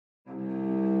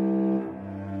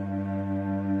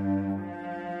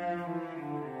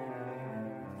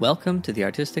Welcome to the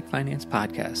Artistic Finance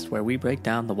Podcast, where we break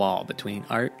down the wall between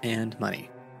art and money.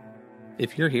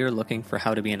 If you're here looking for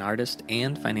how to be an artist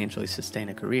and financially sustain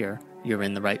a career, you're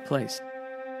in the right place.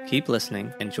 Keep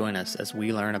listening and join us as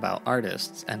we learn about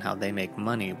artists and how they make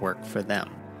money work for them.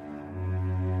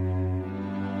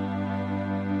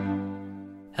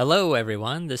 Hello,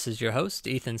 everyone. This is your host,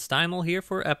 Ethan Steimel, here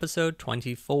for episode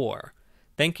 24.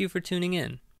 Thank you for tuning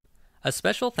in. A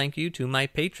special thank you to my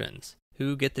patrons,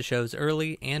 who get the shows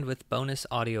early and with bonus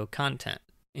audio content,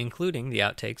 including the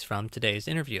outtakes from today's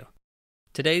interview.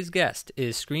 Today's guest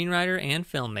is screenwriter and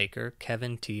filmmaker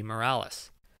Kevin T. Morales.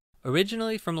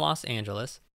 Originally from Los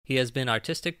Angeles, he has been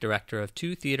artistic director of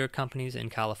 2 theater companies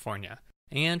in California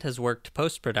and has worked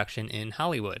post-production in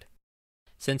Hollywood.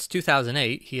 Since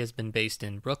 2008, he has been based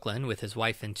in Brooklyn with his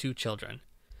wife and 2 children.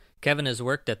 Kevin has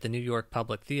worked at the New York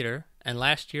Public Theater and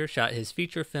last year shot his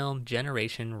feature film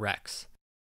Generation Rex.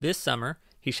 This summer,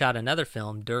 he shot another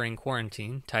film during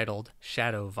quarantine titled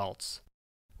Shadow Vaults.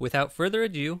 Without further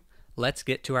ado, let's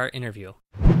get to our interview.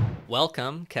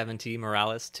 Welcome, Kevin T.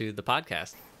 Morales, to the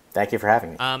podcast. Thank you for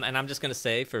having me. And I'm just going to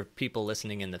say for people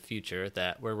listening in the future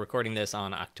that we're recording this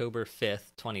on October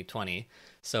 5th, 2020.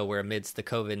 So we're amidst the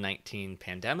COVID-19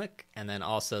 pandemic and then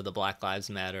also the Black Lives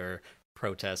Matter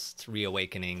protests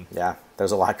reawakening. Yeah,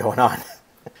 there's a lot going on.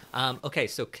 Okay,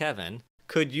 so Kevin,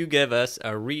 could you give us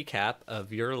a recap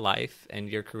of your life and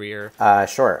your career?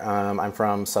 Sure. I'm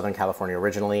from Southern California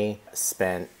originally.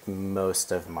 Spent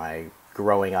most of my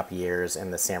growing up years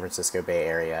in the San Francisco Bay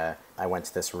Area. I went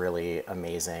to this really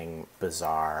amazing,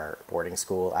 bizarre boarding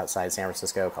school outside San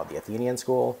Francisco called the Athenian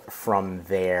School. From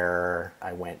there,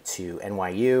 I went to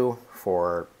NYU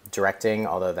for directing,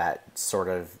 although that sort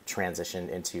of transitioned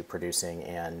into producing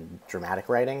and dramatic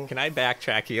writing. Can I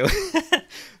backtrack you?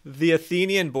 The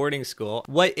Athenian boarding school,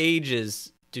 what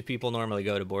ages do people normally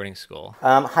go to boarding school?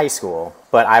 High school,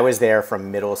 but I was there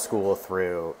from middle school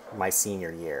through my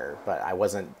senior year, but I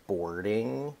wasn't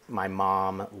boarding. My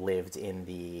mom lived in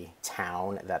the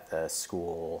town that the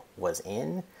school was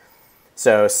in.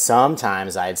 So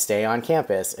sometimes I'd stay on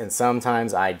campus and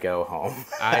sometimes I'd go home.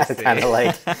 I see. Kind of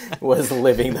like was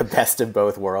living the best of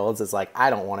both worlds. It's like, I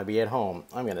don't want to be at home.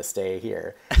 I'm going to stay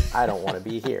here. I don't want to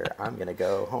be here. I'm going to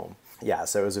go home. Yeah,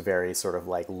 so it was a very sort of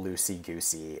like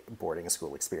loosey-goosey boarding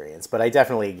school experience, but I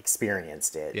definitely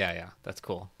experienced it. Yeah, that's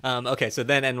cool. Okay, so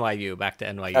then NYU, back to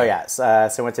NYU. Oh, yeah. So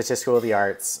I went to Tisch School of the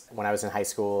Arts. When I was in high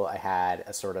school, I had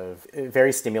a sort of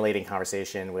very stimulating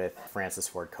conversation with Francis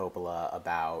Ford Coppola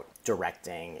about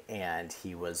directing, and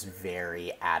he was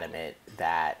very adamant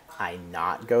that I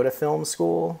not go to film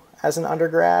school as an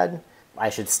undergrad.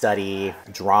 I should study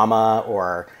drama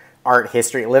or art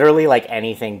history, literally like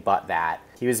anything but that.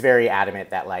 He was very adamant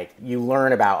that like you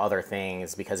learn about other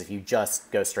things because if you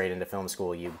just go straight into film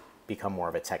school, you become more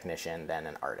of a technician than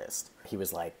an artist. He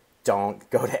was like, don't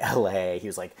go to LA. He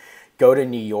was like, go to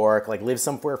New York, like live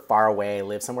somewhere far away,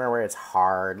 live somewhere where it's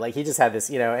hard. Like he just had this,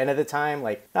 and at the time,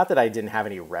 like, not that I didn't have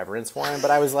any reverence for him,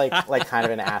 but I was like kind of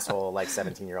an asshole, like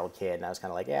 17-year-old kid. And I was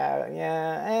kind of like,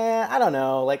 I don't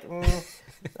know. Like,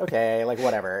 okay, like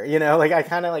whatever, like I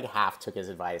kind of like half took his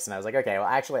advice and I was like, okay, well,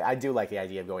 actually I do like the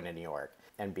idea of going to New York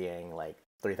and being like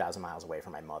 3,000 miles away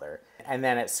from my mother. And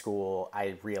then at school,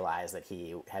 I realized that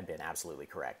he had been absolutely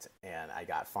correct. And I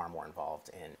got far more involved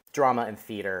in drama and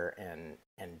theater and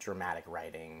dramatic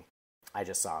writing. I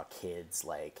just saw kids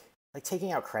like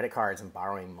taking out credit cards and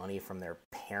borrowing money from their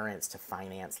parents to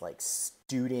finance like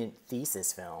student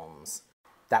thesis films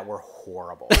that were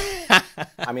horrible.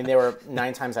 I mean, they were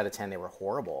 9 times out of 10, they were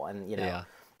horrible. And, Yeah.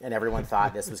 And everyone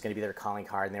thought this was going to be their calling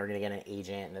card and they were going to get an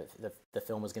agent and the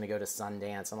film was going to go to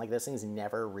Sundance. And like, those things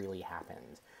never really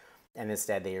happened. And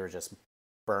instead they were just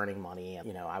burning money.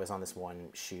 I was on this one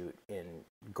shoot in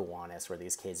Gowanus where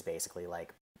these kids basically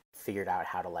like figured out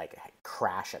how to like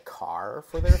crash a car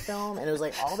for their film. And it was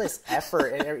like all this effort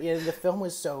and the film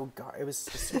was it was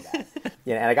just so bad.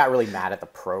 And I got really mad at the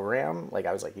program. Like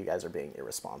I was like, you guys are being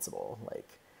irresponsible. Like,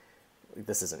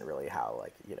 this isn't really how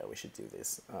like we should do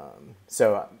this.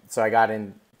 So I got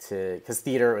into, because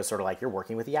theater was sort of like you're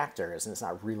working with the actors and it's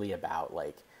not really about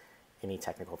like any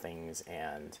technical things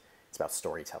and it's about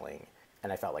storytelling.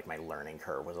 And I felt like my learning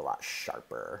curve was a lot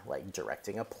sharper, like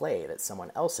directing a play that someone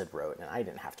else had wrote and I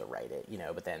didn't have to write it,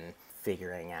 but then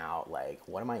figuring out like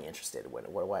what am I interested in, what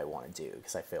do I want to do,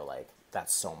 because I feel like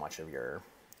that's so much of your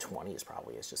 20s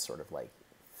probably is just sort of like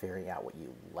figuring out what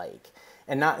you like.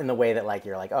 And not in the way that like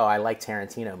you're like, oh, I like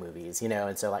Tarantino movies,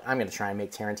 and so like I'm going to try and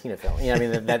make Tarantino film. I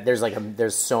mean, that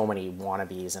there's so many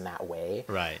wannabes in that way,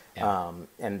 right? Yeah.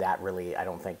 And that really I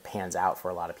don't think pans out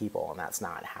for a lot of people, and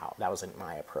that wasn't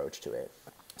my approach to it.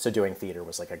 So doing theater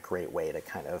was like a great way to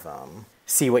kind of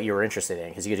see what you were interested in,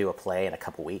 because you could do a play in a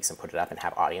couple weeks and put it up and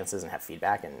have audiences and have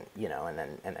feedback, and and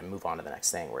then move on to the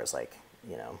next thing. Whereas like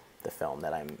the film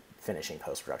that I'm finishing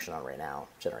post-production on right now,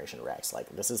 Generation Rex, like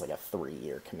this is like a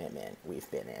 3-year commitment we've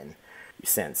been in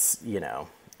since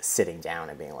sitting down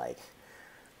and being like,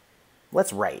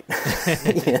 let's write,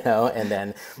 and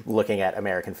then looking at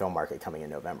American film market coming in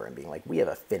November and being like, we have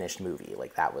a finished movie.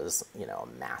 Like that was, a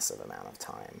massive amount of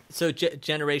time. So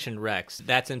Generation Rex,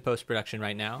 that's in post-production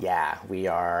right now? Yeah, we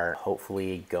are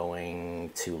hopefully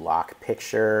going to lock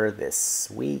picture this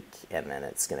week, and then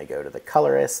it's going to go to the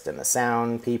colorist and the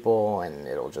sound people, and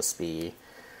it'll just be,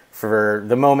 for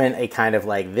the moment, a kind of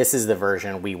like, this is the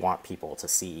version we want people to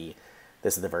see.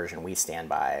 This is the version we stand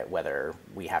by. Whether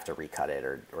we have to recut it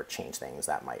or change things,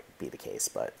 that might be the case.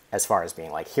 But as far as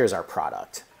being like, here's our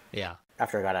product. Yeah.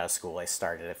 After I got out of school, I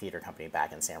started a theater company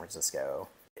back in San Francisco.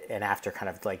 And after kind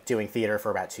of like doing theater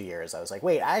for about 2 years, I was like,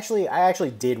 wait, I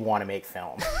actually did want to make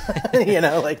film.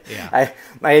 I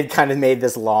had kind of made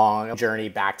this long journey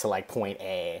back to like point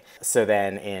A. So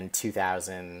then in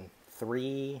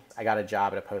 2003, I got a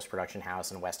job at a post-production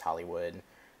house in West Hollywood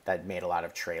that made a lot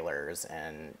of trailers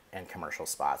and commercial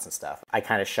spots and stuff. I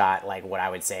kind of shot like what I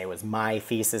would say was my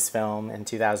thesis film in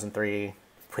 2003,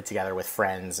 put together with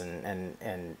friends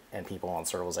and people, and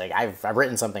sort of was like, I've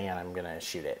written something and I'm gonna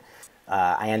shoot it.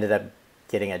 I ended up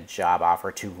getting a job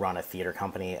offer to run a theater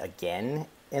company again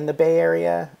in the Bay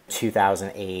Area.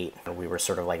 2008, we were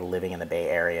sort of like living in the Bay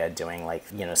Area doing like,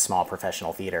 small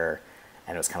professional theater.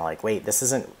 And it was kind of like, wait, this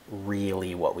isn't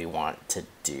really what we want to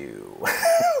do.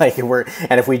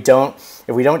 If we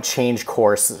don't change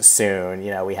course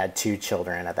soon, we had 2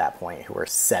 children at that point who were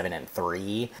 7 and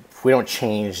 3. If we don't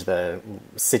change the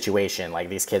situation, like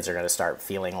these kids are going to start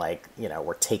feeling like,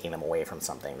 we're taking them away from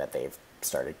something that they've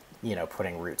started,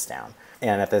 putting roots down.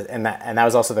 And that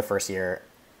was also the first year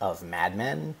of Mad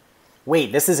Men.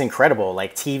 Wait, this is incredible.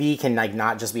 Like TV can like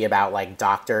not just be about like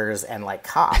doctors and like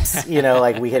cops,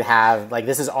 like we could have like,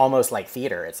 this is almost like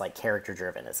theater. It's like character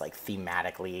driven. It's like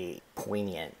thematically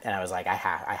poignant. And I was like, I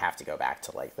have to go back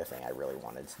to like the thing I really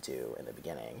wanted to do in the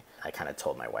beginning. I kind of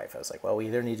told my wife, I was like, well, we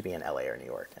either need to be in LA or New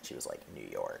York. And she was like, New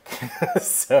York.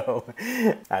 So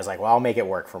I was like, well, I'll make it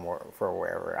work for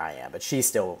wherever I am. But she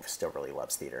still really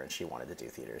loves theater, and she wanted to do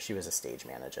theater. She was a stage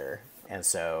manager. And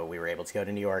so we were able to go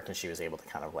to New York, and she was able to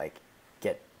kind of like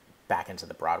get back into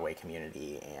the Broadway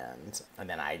community, and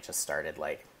then I just started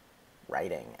like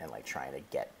writing and like trying to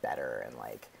get better and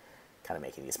like kind of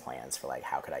making these plans for like,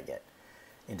 how could I get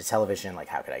into television, like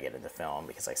how could I get into film,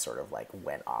 because I sort of like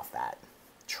went off that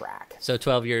track. So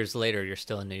 12 years later, you're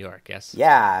still in New York, yes?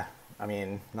 Yeah, I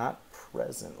mean, not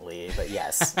presently, but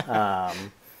yes.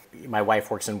 My wife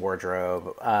works in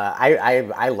wardrobe.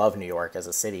 I love New York as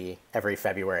a city. Every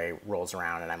February rolls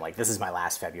around and I'm like, this is my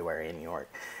last February in New York.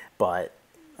 But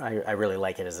I really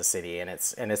like it as a city, and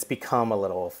it's become a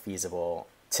little feasible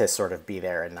to sort of be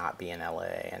there and not be in LA.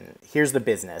 And here's the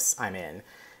business I'm in: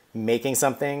 making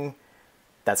something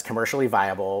that's commercially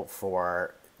viable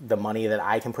for the money that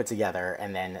I can put together,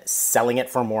 and then selling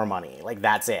it for more money. Like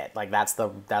that's it. Like that's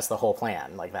the whole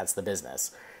plan. Like that's the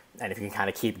business. And if you can kind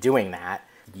of keep doing that,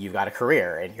 you've got a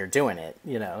career and you're doing it,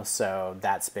 so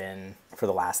that's been, for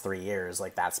the last 3 years,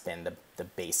 like that's been the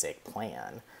basic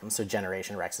plan. So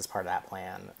Generation Rex is part of that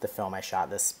plan. The film I shot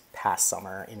this past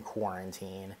summer in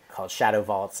quarantine called Shadow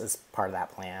Vaults is part of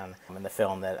that plan. And the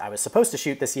film that I was supposed to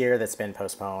shoot this year that's been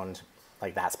postponed,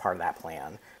 like that's part of that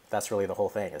plan. That's really the whole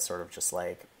thing, is sort of just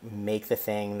like make the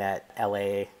thing that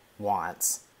LA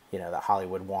wants, that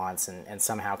Hollywood wants, and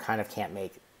somehow kind of can't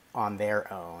make on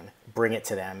their own. Bring it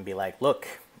to them, be like, look,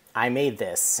 I made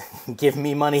this. Give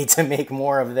me money to make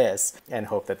more of this, and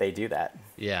hope that they do that.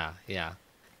 Yeah.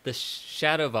 The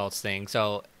Shadow Vaults thing.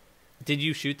 So did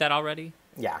you shoot that already?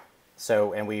 Yeah.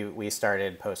 So, and we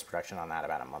started post-production on that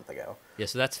about a month ago. Yeah,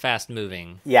 so that's fast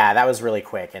moving. Yeah, that was really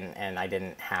quick, and I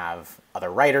didn't have other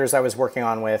writers I was working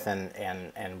on with,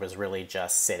 and was really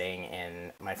just sitting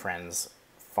in my friend's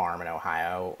farm in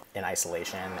Ohio in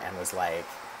isolation, and was like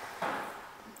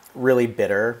really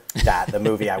bitter that the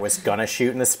movie I was gonna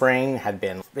shoot in the spring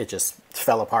it just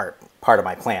fell apart. Part of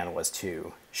my plan was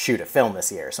to shoot a film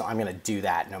this year, so I'm gonna do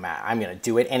that I'm gonna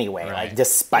do it anyway, right. Like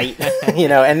despite,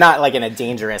 and not like in a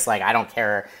dangerous, like I don't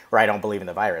care or I don't believe in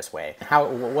the virus way.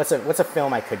 What's a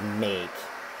film I could make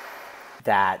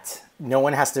that no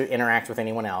one has to interact with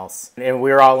anyone else, and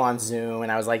we were all on Zoom,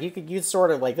 and I was like, you'd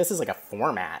sort of like, this is like a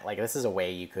format, like this is a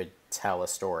way you could tell a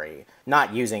story,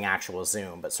 not using actual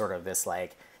Zoom, but sort of this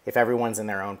like, if everyone's in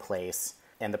their own place,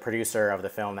 and the producer of the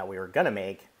film that we were going to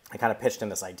make I kind of pitched him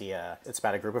this idea. It's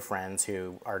about a group of friends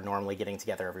who are normally getting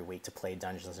together every week to play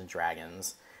Dungeons and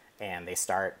Dragons, and they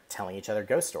start telling each other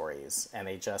ghost stories, and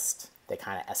they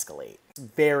kind of escalate. It's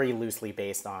very loosely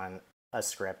based on a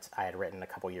script I had written a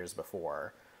couple years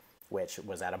before, which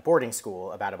was at a boarding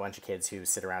school about a bunch of kids who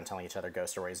sit around telling each other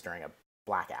ghost stories during a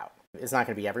blackout. It's not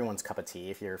going to be everyone's cup of tea.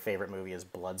 If your favorite movie is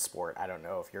Bloodsport, I don't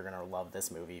know if you're going to love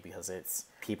this movie because it's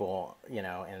people, in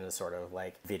a sort of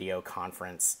like video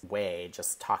conference way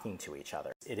just talking to each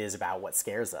other. It is about what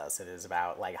scares us. It is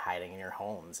about like hiding in your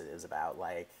homes. It is about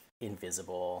like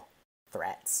invisible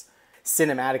threats.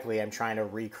 Cinematically, I'm trying to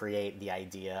recreate the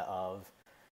idea of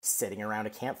sitting around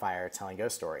a campfire telling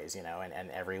ghost stories,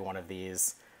 and every one of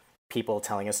these people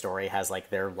telling a story has like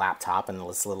their laptop and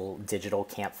this little digital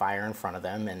campfire in front of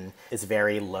them, and it's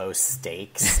very low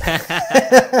stakes.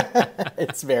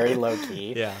 It's very low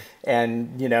key. Yeah.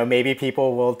 And, maybe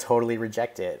people will totally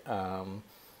reject it.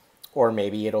 Or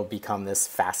maybe it'll become this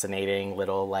fascinating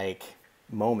little like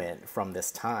moment from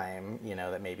this time,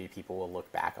 that maybe people will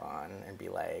look back on and be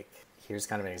like, here's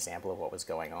kind of an example of what was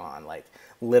going on, like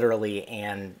literally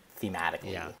and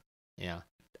thematically. Yeah. Yeah.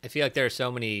 I feel like there are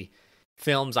so many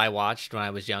films I watched when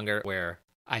I was younger where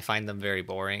I find them very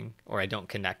boring, or I don't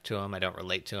connect to them, I don't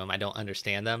relate to them, I don't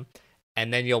understand them.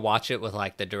 And then you'll watch it with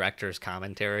like the director's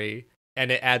commentary,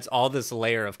 and it adds all this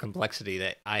layer of complexity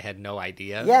that I had no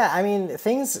idea. Yeah, I mean,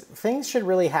 things should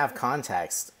really have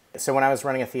context. So when I was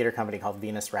running a theater company called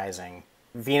Venus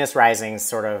Rising's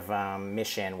sort of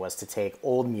mission was to take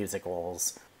old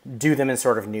musicals, do them in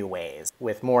sort of new ways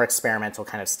with more experimental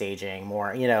kind of staging,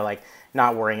 more, like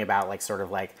not worrying about like sort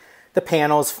of like the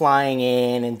panels flying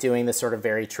in and doing the sort of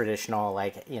very traditional,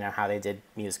 like, how they did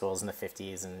musicals in the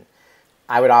 50s. And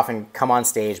I would often come on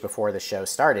stage before the show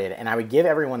started, and I would give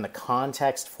everyone the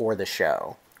context for the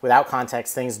show. Without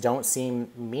context, things don't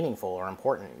seem meaningful or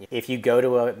important. If you go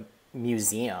to a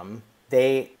museum,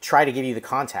 they try to give you the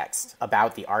context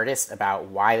about the artist, about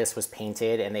why this was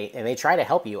painted, and they try to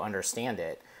help you understand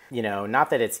it. Not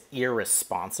that it's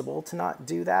irresponsible to not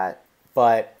do that,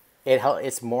 but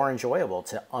it's more enjoyable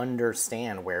to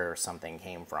understand where something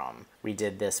came from. We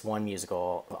did this one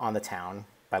musical, On the Town,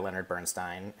 by Leonard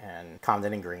Bernstein and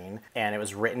Comden and Green, and it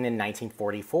was written in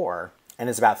 1944, and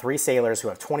it's about 3 sailors who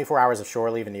have 24 hours of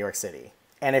shore leave in New York City.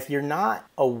 And if you're not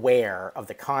aware of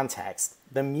the context,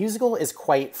 the musical is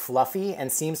quite fluffy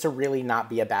and seems to really not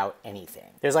be about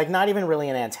anything. There's like not even really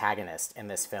an antagonist in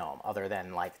this film other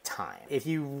than like time. If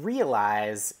you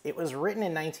realize it was written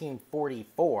in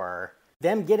 1944,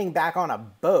 them getting back on a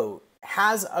boat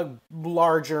has a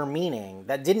larger meaning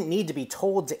that didn't need to be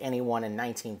told to anyone in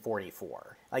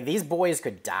 1944. Like, these boys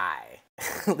could die.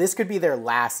 This could be their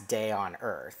last day on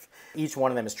Earth. Each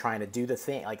one of them is trying to do the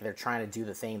thing, like they're trying to do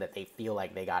the thing that they feel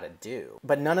like they gotta do.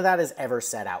 But none of that is ever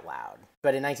said out loud.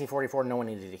 But in 1944, no one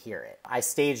needed to hear it. I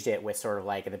staged it with sort of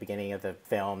like at the beginning of the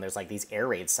film, there's like these air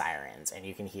raid sirens, and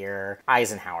you can hear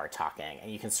Eisenhower talking,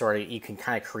 and you can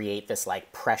kind of create this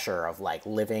like pressure of like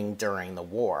living during the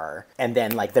war. And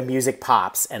then like the music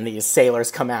pops and these sailors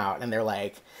come out and they're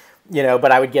like,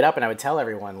 but I would get up and I would tell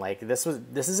everyone, like, this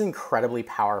is an incredibly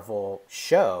powerful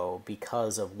show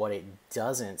because of what it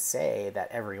doesn't say that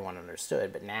everyone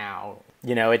understood. But now,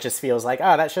 it just feels like,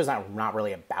 oh, that show's not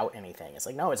really about anything. It's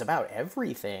like, no, it's about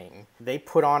everything. They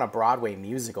put on a Broadway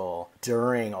musical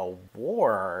during a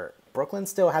war. Brooklyn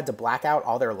still had to black out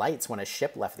all their lights when a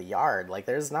ship left the yard. Like,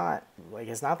 it's not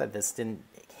that this didn't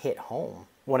hit home.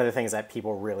 One of the things that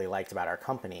people really liked about our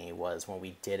company was when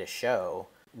we did a show,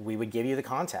 we would give you the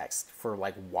context for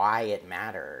like why it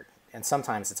mattered. And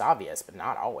sometimes it's obvious, but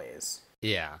not always.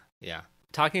 Yeah.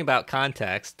 Talking about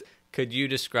context, could you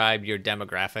describe your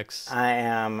demographics? I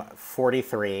am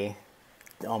 43,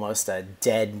 almost a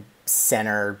dead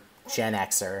center Gen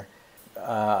Xer.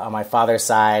 On my father's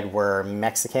side, we're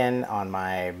Mexican. On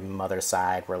my mother's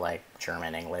side, we're like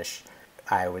German, English.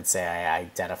 I would say I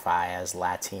identify as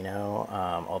Latino,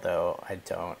 although I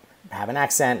don't have an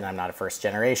accent and I'm not a first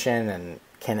generation and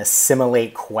can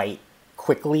assimilate quite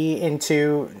quickly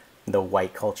into the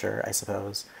white culture, I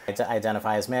suppose. I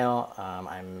identify as male.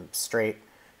 I'm straight.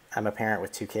 I'm a parent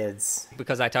with 2 kids.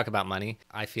 Because I talk about money,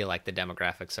 I feel like the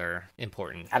demographics are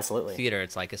important. Absolutely. Theater,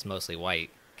 it's mostly white.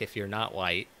 If you're not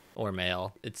white or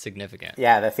male, it's significant.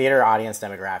 Yeah, the theater audience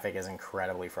demographic is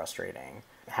incredibly frustrating.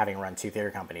 Having run 2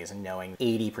 theater companies and knowing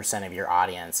 80% of your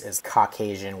audience is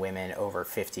Caucasian women over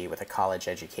 50 with a college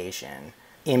education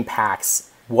impacts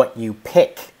what you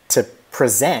pick to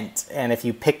present. And if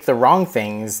you pick the wrong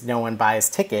things, no one buys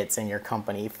tickets and your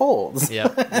company folds.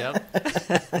 Yep.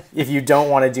 If you don't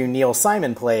want to do Neil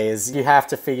Simon plays, you have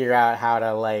to figure out how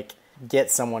to like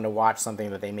get someone to watch something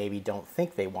that they maybe don't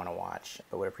think they want to watch,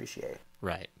 but would appreciate.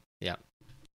 Right. Yeah.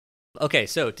 Okay,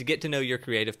 so to get to know your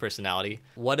creative personality,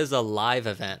 what is a live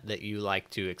event that you like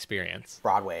to experience?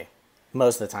 Broadway.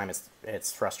 Most of the time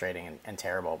it's frustrating and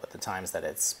terrible, but the times that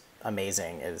it's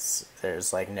amazing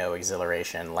there's like no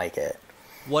exhilaration like it.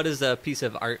 What is a piece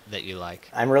of art that you like?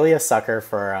 I'm really a sucker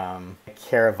for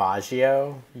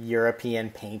Caravaggio,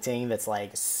 European painting that's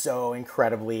like so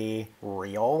incredibly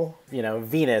real. You know,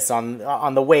 Venus on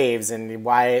the waves, and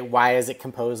why is it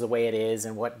composed the way it is,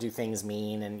 and what do things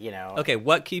mean, and you know. Okay,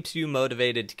 what keeps you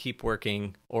motivated to keep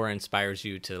working or inspires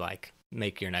you to like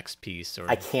make your next piece? Or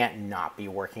I can't not be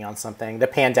working on something. The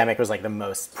pandemic was like the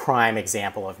most prime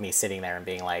example of me sitting there and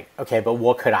being like, okay, but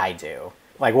what could I do?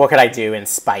 Like, what could I do in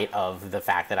spite of the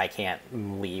fact that I can't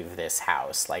leave this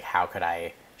house? Like, how could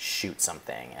I shoot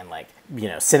something? And like, you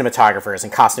know, cinematographers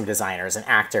and costume designers and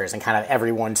actors and kind of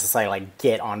everyone to say like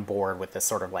get on board with this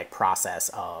sort of like process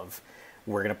of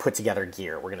we're going to put together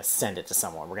gear. We're going to send it to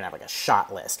someone. We're going to have like a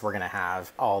shot list. We're going to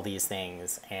have all these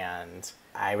things. And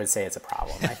I would say it's a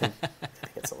problem. I think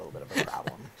it's a little bit of a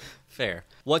problem. Fair.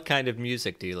 What kind of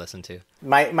music do you listen to?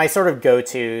 My sort of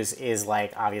go-tos is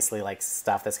like obviously like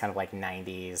stuff that's kind of like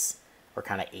 90s or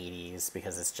kind of 80s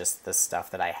because it's just the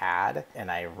stuff that I had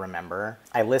and I remember.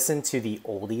 I listened to the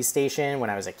oldies station when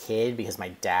I was a kid because my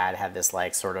dad had this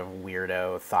like sort of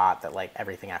weirdo thought that like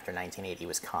everything after 1980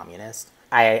 was communist.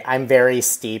 I'm very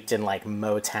steeped in like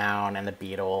Motown and the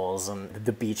Beatles and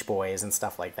the Beach Boys and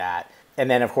stuff like that. And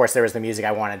then, of course, there was the music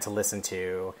I wanted to listen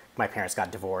to. My parents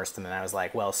got divorced, and then I was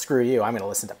like, well, screw you. I'm going to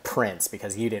listen to Prince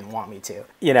because you didn't want me to.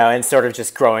 You know, and sort of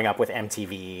just growing up with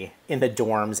MTV. In the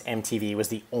dorms, MTV was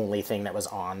the only thing that was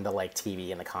on the, like, TV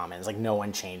in the Commons. Like, no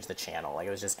one changed the channel. Like,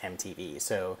 it was just MTV.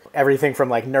 So everything from,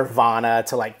 like, Nirvana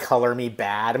to, like, Color Me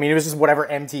Bad. I mean, it was just whatever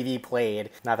MTV played.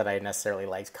 Not that I necessarily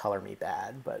liked Color Me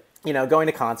Bad, but... You know, going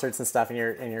to concerts and stuff in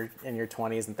your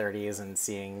 20s and 30s and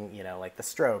seeing, you know, like the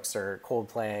Strokes or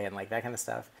Coldplay and like that kind of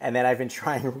stuff. And then I've been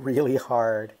trying really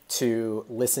hard to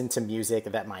listen to music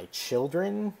that my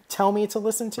children tell me to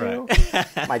listen to.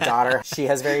 Right. My daughter, she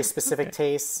has very specific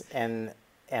tastes, and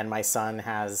my son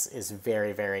is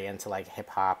very, very into like hip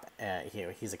hop.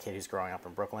 He's a kid who's growing up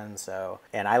in Brooklyn,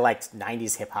 and I liked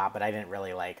 90s hip hop, but I didn't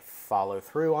really like follow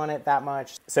through on it that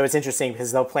much. So it's interesting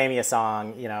because they'll play me a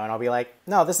song, you know, and I'll be like,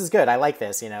 no, this is good. I like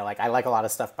this, you know, like I like a lot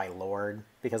of stuff by Lorde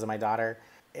because of my daughter,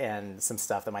 and some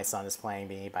stuff that my son is playing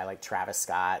me by like Travis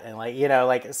Scott, and like, you know,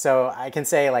 like, so I can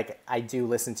say like I do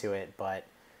listen to it, but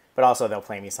also they'll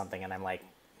play me something and I'm like,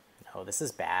 no, this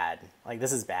is bad. Like,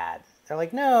 this is bad. They're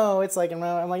like, no, it's like, I'm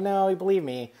like, no, believe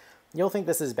me, you'll think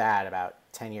this is bad about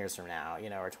 10 years from now, you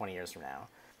know, or 20 years from now.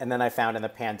 And then I found in the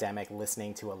pandemic I've been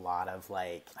listening to a lot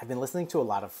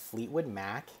of Fleetwood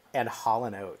Mac and Hall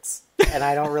 & Oates. And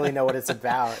I don't really know what it's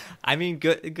about. I mean,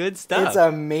 good stuff. It's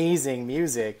amazing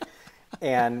music.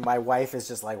 And my wife is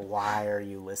just like, why are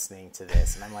you listening to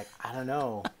this? And I'm like, I don't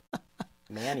know.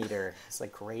 Maneater. It's a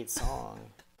great song.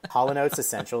 Hall & Oates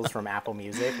Essentials from Apple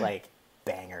Music, like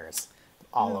bangers.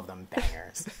 All of them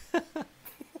bangers.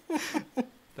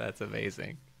 That's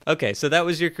amazing. Okay, so that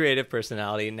was your creative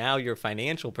personality. Now your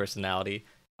financial personality.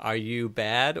 Are you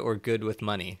bad or good with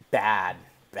money? Bad.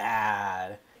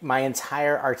 My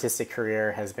entire artistic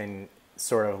career has been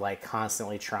sort of like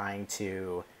constantly trying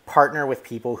to partner with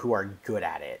people who are good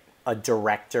at it. A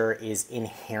director is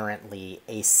inherently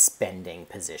a spending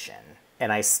position.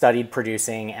 And I studied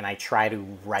producing and I try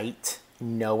to write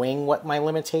knowing what my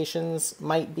limitations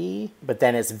might be, but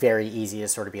then it's very easy to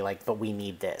sort of be like, but we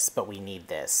need this.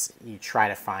 You try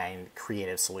to find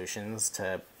creative solutions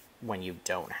to when you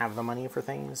don't have the money for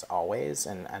things always,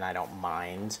 and I don't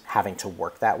mind having to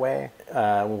work that way.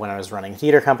 When I was running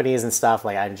theater companies and stuff,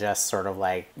 like I'm just sort of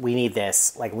like, we need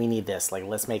this, like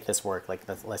let's make this work, like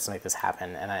let's make this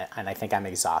happen, and I think I'm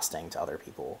exhausting to other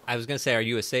people. I was gonna say, are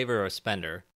you a saver or a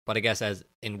spender? But I guess as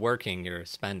in working, you're a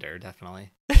spender,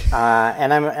 definitely.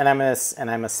 And I'm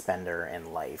a spender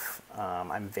in life.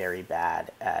 I'm very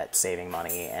bad at saving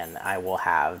money, and I will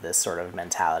have this sort of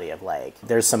mentality of like,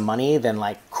 there's some money, then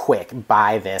like quick,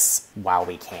 buy this while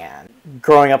we can.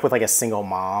 Growing up with like a single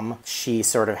mom, she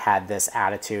sort of had this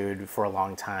attitude for a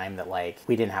long time that like,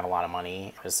 we didn't have a lot of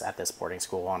money. I was at this boarding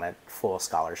school on a full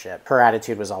scholarship. Her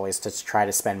attitude was always to try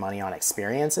to spend money on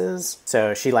experiences.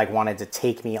 So she like wanted to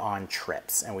take me on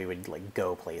trips and we would like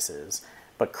go places.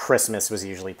 But Christmas was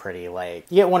usually pretty like,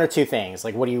 you get one or two things.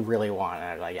 Like, what do you really want? And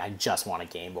I'm like, I just want a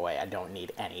Game Boy. I don't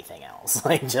need anything else.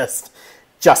 Like, just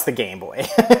the Game Boy,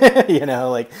 you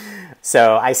know? Like,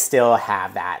 so I still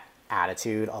have that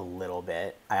attitude a little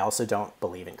bit. I also don't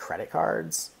believe in credit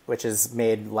cards, which has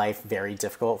made life very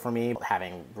difficult for me,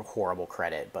 having horrible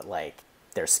credit, but like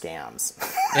they're scams.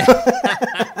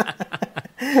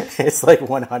 It's like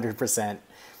 100%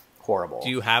 horrible. Do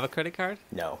you have a credit card?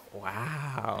 No.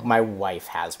 Wow. My wife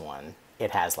has one.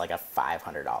 It has like a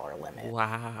 $500 limit.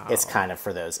 Wow. It's kind of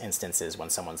for those instances when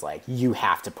someone's like, you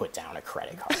have to put down a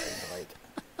credit card. You're like,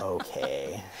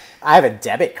 okay. I have a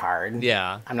debit card.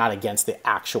 Yeah. I'm not against the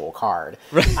actual card.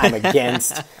 I'm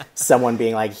against someone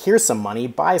being like, here's some money,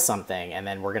 buy something, and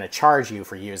then we're going to charge you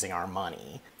for using our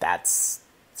money. It's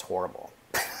horrible.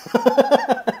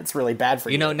 It's really bad for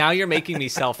you. You know, now you're making me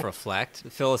self-reflect.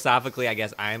 Philosophically, I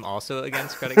guess I'm also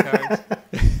against credit cards.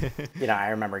 You know, I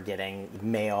remember getting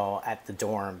mail at the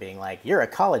dorm being like, you're a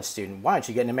college student. Why don't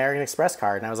you get an American Express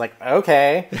card? And I was like,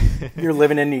 okay. You're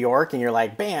living in New York and you're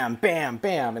like, bam, bam,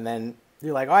 bam. And then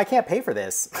you're like, oh, I can't pay for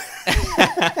this.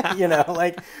 You know,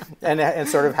 like, and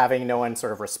sort of having no one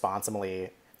sort of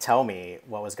responsibly tell me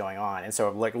what was going on. And so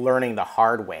like learning the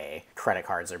hard way, credit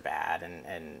cards are bad.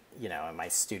 And you know, and my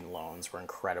student loans were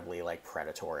incredibly like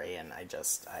predatory. And I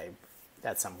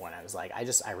at some point I was like,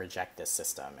 I reject this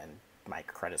system, and my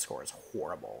credit score is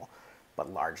horrible,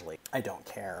 but largely I don't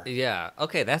care. Yeah.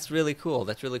 Okay. That's really cool.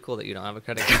 That's really cool that you don't have a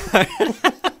credit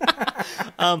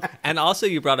card. And also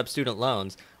you brought up student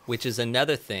loans, which is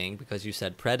another thing because you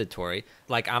said predatory.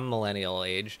 Like I'm millennial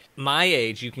age. My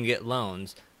age, you can get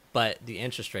loans, but the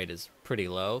interest rate is pretty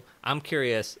low. I'm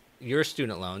curious, your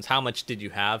student loans, how much did you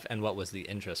have and what was the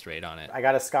interest rate on it? I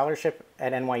got a scholarship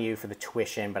at NYU for the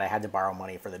tuition, but I had to borrow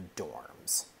money for the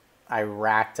dorms. I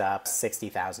racked up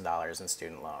 $60,000 in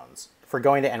student loans. For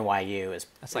going to NYU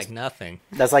That's like nothing.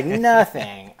 That's like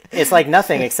nothing. It's like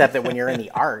nothing except that when you're in the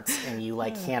arts and you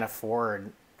like can't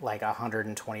afford like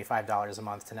 $125 a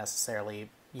month to necessarily,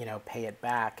 you know, pay it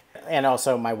back. And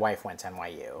also my wife went to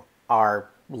NYU. Our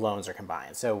loans are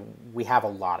combined. So we have a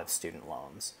lot of student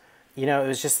loans. You know, it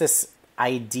was just this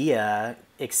idea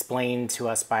explained to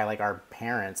us by like our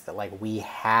parents that like we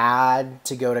had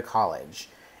to go to college.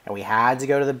 And we had to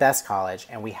go to the best college,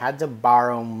 and we had to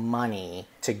borrow money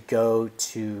to go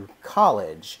to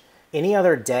college. Any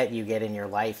other debt you get in your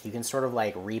life, you can sort of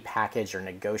like repackage or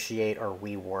negotiate or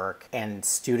rework, and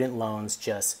student loans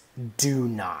just do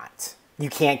not.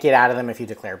 You can't get out of them if you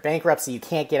declare bankruptcy. You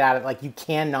can't get out of, like, you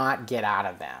cannot get out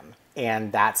of them.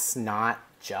 And that's not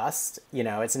just, you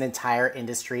know, it's an entire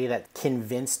industry that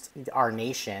convinced our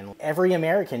nation every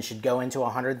American should go into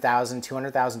 $100,000,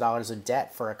 $200,000 of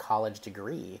debt for a college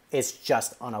degree. It's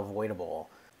just unavoidable,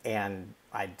 and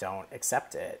I don't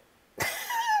accept it.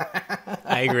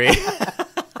 I agree.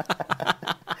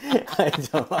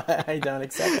 I don't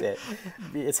accept it.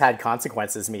 It's had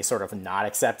consequences, me sort of not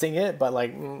accepting it, but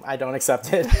like, I don't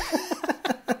accept it.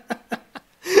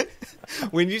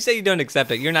 When you say you don't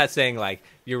accept it, you're not saying like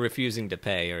you're refusing to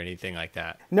pay or anything like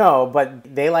that. No,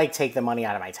 but they like take the money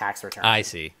out of my tax return. I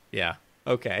see. Yeah.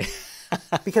 Okay.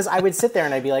 Because I would sit there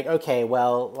and I'd be like, okay,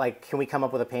 well, like, can we come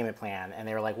up with a payment plan? And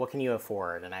they were like, what can you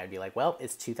afford? And I would be like, well,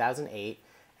 it's 2008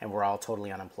 and we're all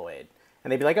totally unemployed.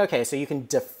 And they'd be like, okay, so you can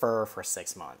defer for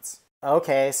 6 months.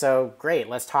 Okay, so great,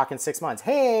 let's talk in 6 months.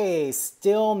 Hey,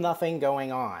 still nothing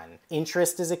going on.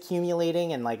 Interest is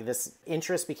accumulating, and like this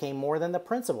interest became more than the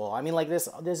principal. I mean, like this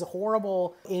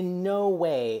horrible, in no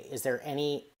way is there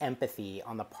any empathy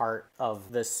on the part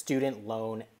of the student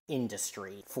loan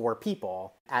industry for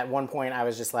people. At one point I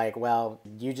was just like, well,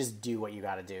 you just do what you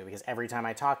got to do, because every time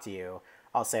I talk to you,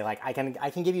 I'll say like, I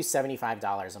can give you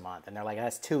 $75 a month. And they're like,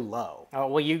 that's too low. Oh,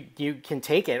 well, you can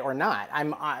take it or not.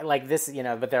 I'm like this, you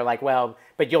know, but they're like, well,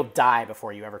 but you'll die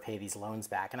before you ever pay these loans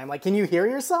back. And I'm like, can you hear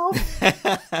yourself?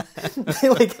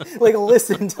 like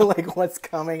listen to like what's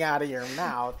coming out of your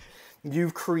mouth.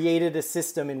 You've created a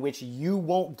system in which you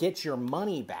won't get your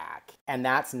money back. And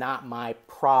that's not my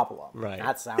problem. Right.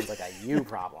 That sounds like a you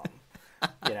problem.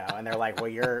 You know, and they're like, well,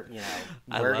 you're, you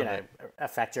know, we're going to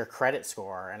affect your credit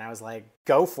score. And I was like,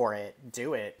 go for it.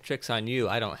 Do it. Trick's on you.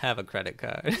 I don't have a credit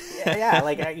card. Yeah,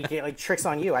 like, you get, like, tricks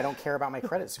on you. I don't care about my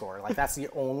credit score. Like, that's the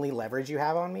only leverage you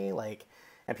have on me. Like,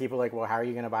 and people are like, well, how are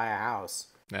you going to buy a house?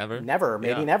 Never.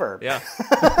 Maybe never. Yeah.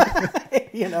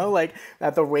 You know, like,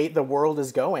 at the rate the world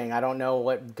is going, I don't know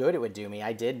what good it would do me.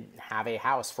 I did have a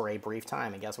house for a brief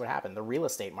time, and guess what happened? The real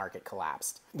estate market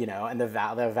collapsed, you know, and the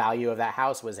value of that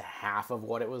house was half of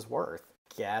what it was worth.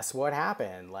 Guess what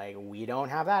happened? Like, we don't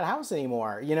have that house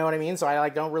anymore. You know what I mean? So I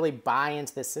like don't really buy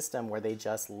into this system where they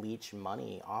just leech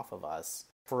money off of us.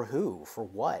 For who? For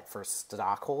what? For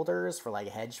stockholders? For like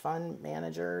hedge fund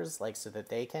managers? Like, so that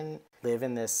they can live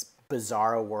in this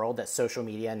bizarro world that social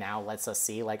media now lets us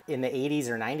see. Like in the 80s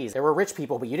or 90s, there were rich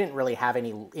people, but you didn't really have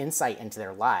any insight into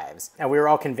their lives. And we were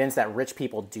all convinced that rich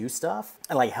people do stuff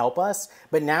and like help us.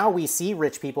 But now we see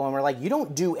rich people and we're like, you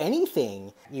don't do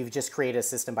anything. You've just created a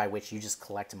system by which you just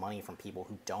collect money from people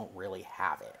who don't really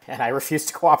have it. And I refuse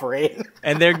to cooperate.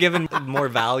 And they're given more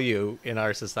value in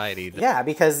our society. Yeah,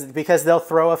 because they'll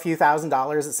throw a few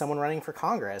 $1,000s at someone running for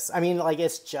Congress. I mean, like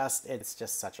it's just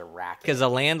such a racket. Because a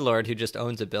landlord who just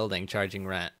owns a building charging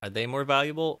rent, are they more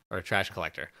valuable or a trash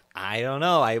collector? I don't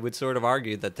know. I would sort of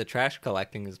argue that the trash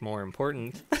collecting is more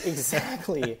important.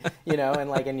 Exactly. You know, and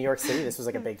like in New York City, this was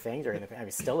like a big thing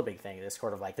still a big thing. This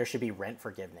sort of like, there should be rent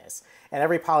forgiveness. And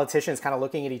every politician is kind of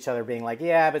looking at each other being like,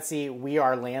 yeah, but see, we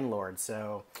are landlords,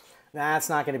 so that's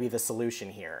not going to be the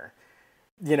solution here.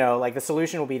 You know, like the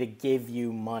solution will be to give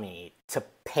you money to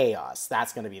pay us.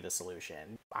 That's going to be the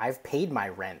solution. I've paid my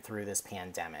rent through this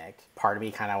pandemic. Part of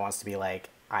me kind of wants to be like,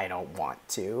 I don't want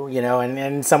to, you know,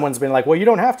 and someone's been like, well, you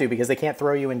don't have to because they can't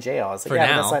throw you in jail. It's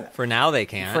like, for now they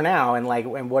can't. For now, and like,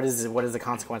 and what is the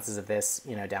consequences of this,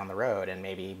 you know, down the road? And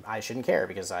maybe I shouldn't care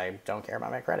because I don't care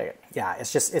about my credit. Yeah,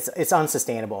 it's just it's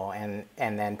unsustainable, and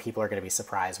then people are going to be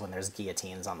surprised when there's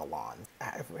guillotines on the lawn.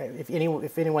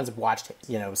 If anyone's watched,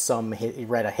 you know,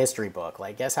 read a history book,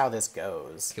 like guess how this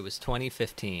goes. It was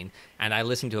 2015, and I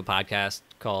listened to a podcast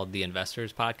called The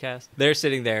Investors Podcast. They're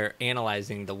sitting there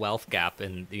analyzing the wealth gap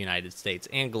in the United States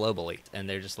and globally, and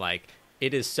they're just like,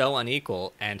 it is so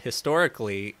unequal, and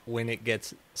historically when it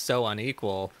gets so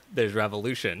unequal there's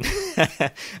revolution.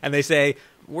 And they say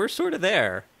we're sort of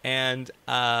there, and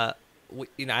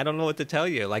you know, I don't know what to tell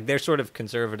you. Like, they're sort of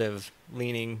conservative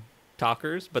leaning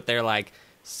talkers, but they're like,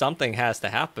 something has to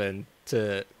happen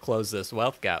to close this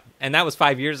wealth gap, and that was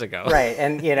 5 years ago. Right,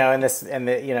 and you know, and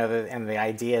the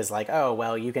idea is like, oh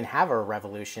well, you can have a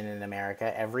revolution in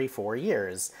America every 4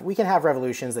 years. We can have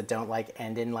revolutions that don't like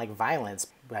end in like violence.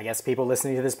 I guess people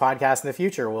listening to this podcast in the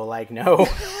future will like know.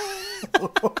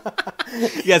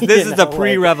 Yes, this is a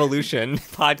pre-revolution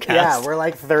podcast. Yeah, we're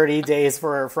like 30 days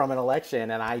from an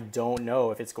election, and I don't know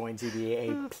if it's going to be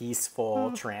a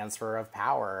peaceful transfer of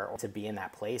power. To be in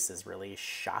that place is really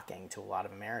shocking to a lot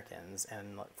of Americans,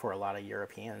 and for a lot of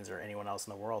Europeans or anyone else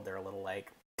in the world, they're a little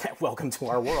like, welcome to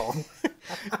our world.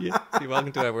 Yeah,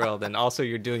 welcome to our world, and also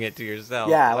you're doing it to yourself.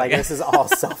 Yeah, like this is all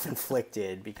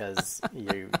self-inflicted because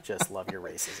you just love your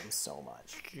racism so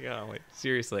much. Yeah, wait,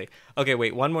 seriously. Okay,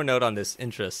 wait, one more note on this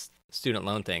interest student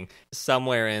loan thing.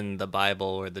 Somewhere in the Bible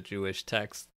or the Jewish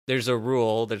text, there's a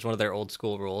rule, there's one of their old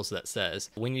school rules that says,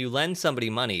 when you lend somebody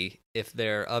money, if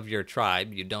they're of your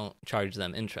tribe, you don't charge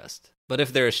them interest. But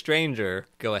if they're a stranger,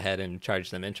 go ahead and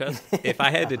charge them interest. If I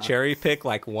had to cherry pick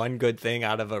like one good thing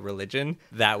out of a religion,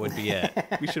 that would be it.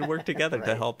 We should work together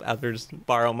to help others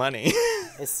borrow money.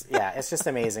 It's just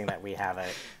amazing that we have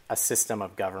a system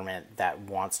of government that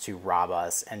wants to rob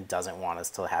us and doesn't want us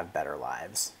to have better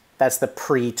lives. That's the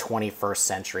pre-21st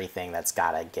century thing that's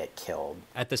got to get killed.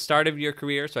 At the start of your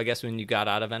career, so I guess when you got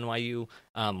out of NYU,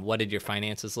 what did your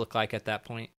finances look like at that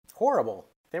point? Horrible.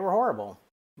 They were horrible.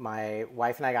 My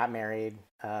wife and I got married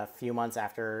a few months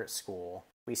after school.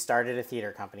 We started a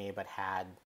theater company but had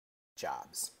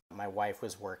jobs. My wife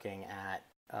was working at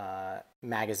a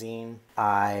magazine.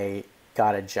 I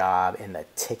got a job in the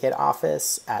ticket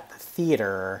office at the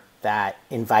theater that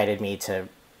invited me to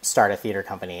start a theater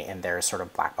company in their sort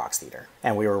of black box theater.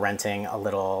 And we were renting a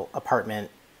little apartment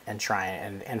and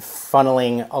trying and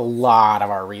funneling a lot of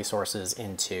our resources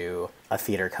into a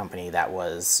theater company that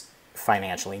was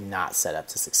financially not set up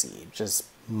to succeed, which is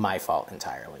my fault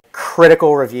entirely.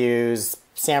 Critical reviews,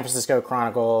 San Francisco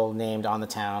Chronicle named On the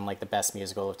Town like the best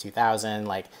musical of 2000.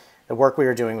 Like, the work we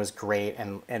were doing was great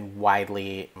and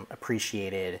widely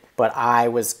appreciated, but I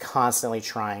was constantly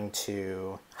trying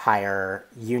to hire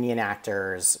union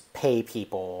actors, pay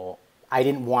people. I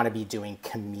didn't want to be doing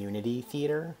community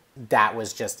theater. That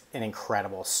was just an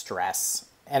incredible stress.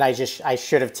 And I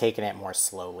should have taken it more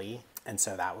slowly. And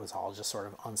so that was all just sort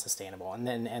of unsustainable. And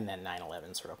then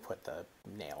 9/11 sort of put the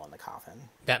nail in the coffin.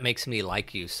 That makes me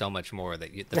like you so much more.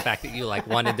 The fact that you like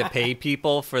wanted to pay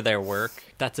people for their work,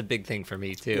 that's a big thing for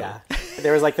me too. Yeah.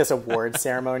 There was like this award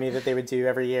ceremony that they would do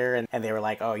every year, and they were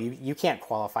like, oh, you can't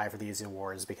qualify for these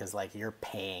awards because like you're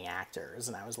paying actors.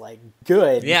 And I was like,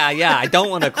 good. Yeah, I don't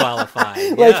want to qualify.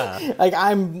 Yeah. like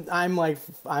I'm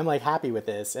like happy with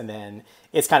this. And then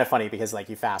it's kind of funny because like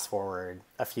you fast forward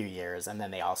a few years and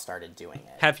then they all started doing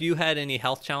it. Have you had any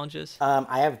health challenges?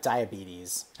 I have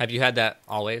diabetes. Have you had that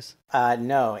always?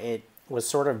 No, it was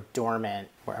sort of dormant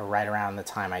right around the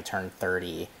time I turned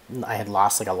 30. I had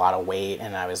lost like a lot of weight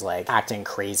and I was like acting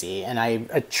crazy, and I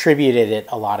attributed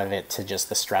a lot of it to just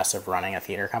the stress of running a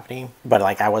theater company. But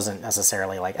like I wasn't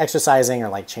necessarily like exercising or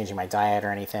like changing my diet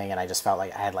or anything, and I just felt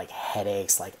like I had like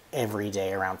headaches like every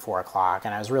day around 4 o'clock,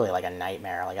 and I was really like a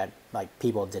nightmare. Like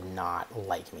people did not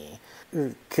like me.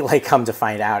 Like come to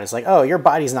find out, it's like, oh, your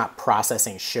body's not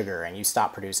processing sugar and you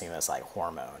stop producing this like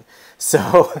hormone.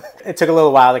 So it took a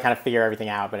little while to kind of figure everything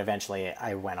out, but eventually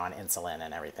I went on insulin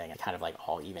and everything. It kind of like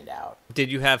all evened out. Did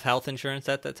you have health insurance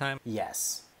at that time?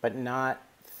 Yes, but not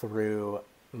through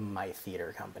my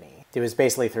theater company. It was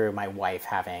basically through my wife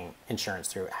having insurance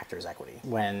through Actors Equity.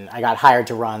 When I got hired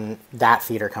to run that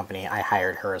theater company, I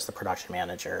hired her as the production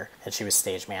manager, and she was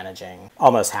stage managing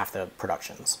almost half the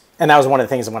productions. And that was one of the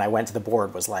things when I went to the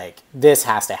board was like, this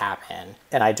has to happen.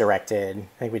 And I directed,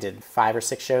 I think we did 5 or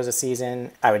 6 shows a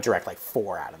season. I would direct like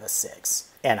 4 out of the 6.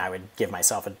 And I would give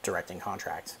myself a directing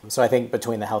contract. So I think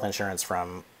between the health insurance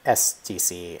from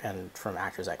STC and from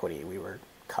Actors Equity, we were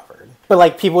covered. But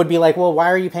like people would be like, well, why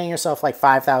are you paying yourself like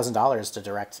 $5,000 to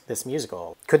direct this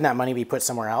musical? Couldn't that money be put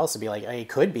somewhere else? It'd be like, it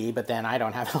could be, but then I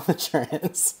don't have health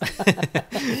insurance.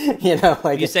 You know,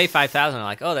 like you say 5,000, I'm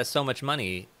like, oh, that's so much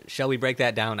money. Shall we break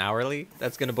that down hourly?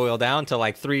 That's going to boil down to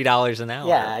like $3 an hour.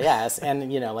 Yeah, yes.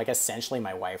 And you know, like essentially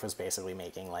my wife was basically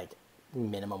making like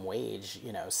minimum wage,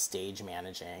 you know, stage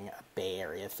managing a Bay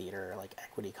Area theater like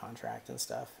equity contract and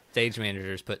stuff. Stage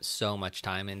managers put so much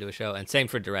time into a show, and same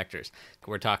for directors.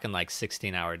 We're talking like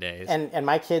 16-hour days. And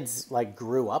my kids like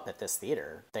grew up at this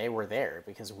theater. They were there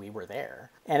because we were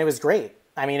there. And it was great.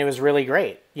 I mean, it was really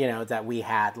great, you know, that we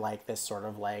had like this sort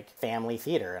of like family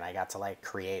theater, and I got to like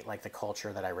create like the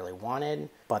culture that I really wanted.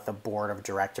 But the board of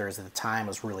directors at the time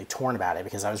was really torn about it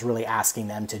because I was really asking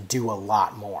them to do a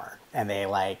lot more. And they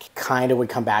like kind of would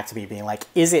come back to me being like,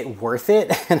 is it worth it?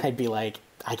 And I'd be like,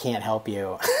 I can't help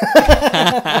you.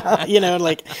 You know,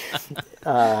 like,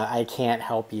 I can't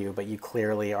help you, but you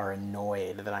clearly are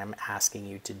annoyed that I'm asking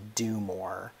you to do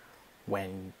more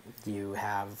when you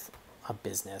have a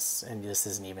business and this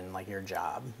isn't even like your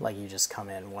job. Like you just come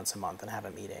in once a month and have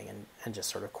a meeting and just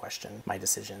sort of question my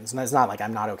decisions. And it's not like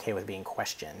I'm not okay with being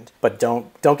questioned, but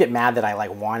don't get mad that I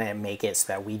like want to make it so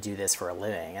that we do this for a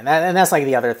living. And that's like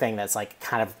the other thing that's like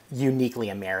kind of uniquely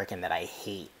American that I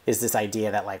hate is this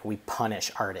idea that like we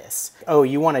punish artists. Oh,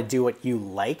 you want to do what you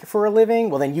like for a living?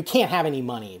 Well, then you can't have any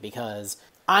money because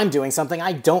I'm doing something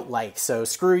I don't like, so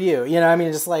screw you. You know, I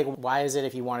mean, just like, why is it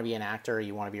if you want to be an actor,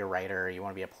 you want to be a writer, you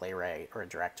want to be a playwright or a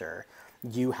director,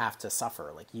 you have to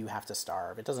suffer, like you have to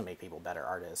starve. It doesn't make people better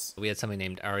artists. We had somebody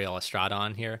named Ariel Estrada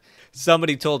on here.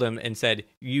 Somebody told him and said,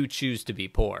 you choose to be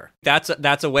poor.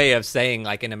 That's a way of saying,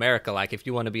 like in America, like if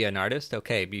you want to be an artist,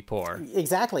 okay, be poor.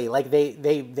 Exactly. Like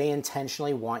they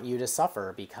intentionally want you to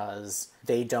suffer because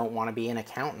they don't want to be an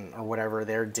accountant or whatever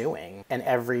they're doing. And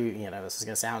this is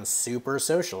going to sound super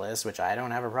socialist, which I don't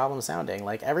have a problem sounding,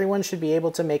 like everyone should be able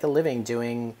to make a living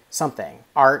doing something.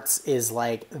 Arts is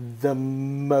like the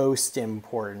most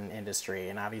important industry.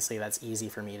 And obviously that's easy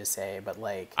for me to say, but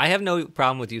like... I have no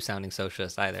problem with you sounding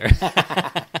socialist either.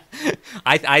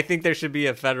 I think there should be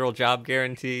a federal job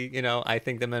guarantee. You know, I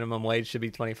think the minimum wage should be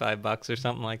 $25 or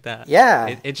something like that.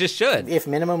 Yeah. It just should. If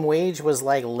minimum wage was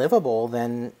like livable,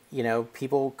 then, you know,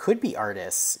 people could be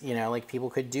artists, you know, like people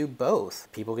could do both.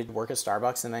 People could work at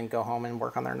Starbucks and then go home and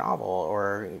work on their novel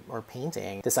or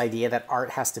painting. This idea that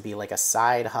art has to be like a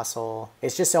side hustle.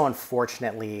 It's just so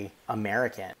unfortunately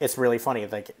American. It's really funny,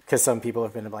 like, because some people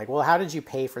have been like, well, how did you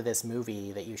pay for this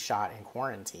movie that you shot in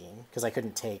quarantine? Because I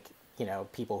couldn't take, you know,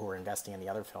 people who were investing in the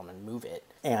other film and move it.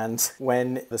 And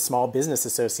when the Small Business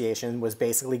Association was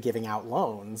basically giving out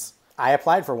loans, I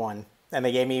applied for one and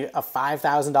they gave me a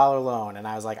 $5,000 loan. And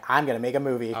I was like, I'm going to make a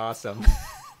movie. Awesome.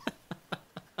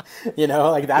 You know,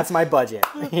 like that's my budget,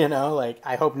 you know, like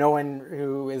I hope no one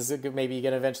who is maybe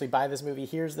going to eventually buy this movie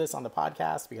hears this on the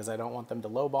podcast because I don't want them to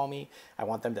lowball me. I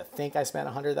want them to think I spent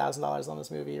 $100,000 on this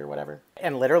movie or whatever.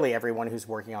 And literally everyone who's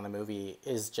working on the movie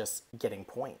is just getting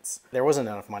points. There wasn't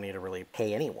enough money to really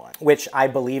pay anyone, which I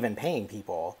believe in paying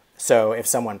people. So if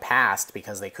someone passed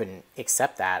because they couldn't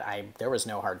accept that, there was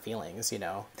no hard feelings, you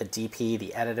know. The DP,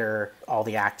 the editor, all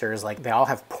the actors, like they all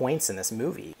have points in this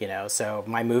movie, you know. So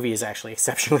my movie is actually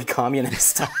exceptionally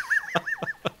communist.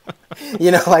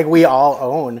 You know, like we all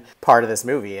own part of this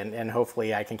movie and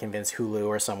hopefully I can convince Hulu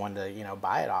or someone to, you know,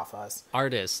 buy it off us.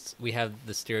 Artists, we have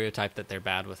the stereotype that they're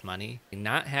bad with money.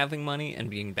 Not having money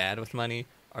and being bad with money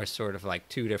are sort of like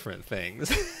two different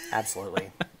things.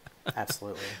 Absolutely.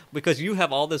 Absolutely. Because you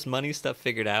have all this money stuff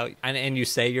figured out, and you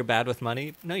say you're bad with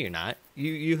money. No, you're not.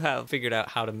 You have figured out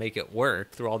how to make it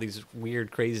work through all these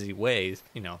weird, crazy ways,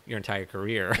 your entire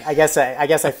career. I guess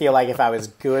I feel like if I was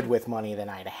good with money, then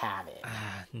I'd have it.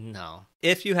 No.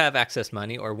 If you have excess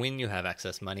money, or when you have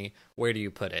excess money, where do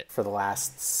you put it? For the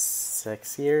last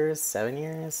 7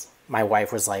 years, my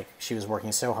wife was like, she was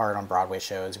working so hard on Broadway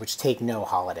shows, which take no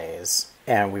holidays.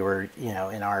 And we were,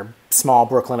 in our small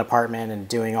Brooklyn apartment and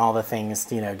doing all the things,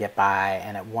 get by.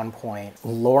 And at one point,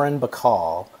 Lauren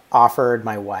Bacall offered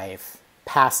my wife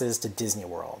passes to Disney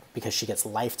World because she gets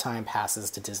lifetime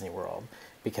passes to Disney World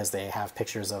because they have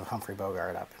pictures of Humphrey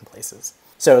Bogart up in places.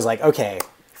 So it was like, okay,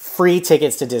 free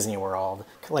tickets to Disney World.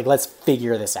 Like, let's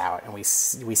figure this out. And we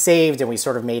saved, and we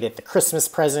sort of made it the Christmas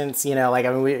presents, and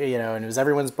it was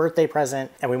everyone's birthday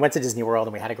present. And we went to Disney World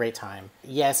and we had a great time.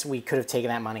 Yes, we could have taken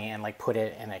that money and put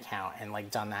it in an account and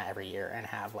done that every year and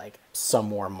have some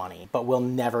more money. But we'll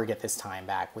never get this time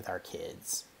back with our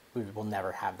kids. We will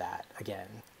never have that again.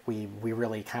 We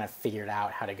really kind of figured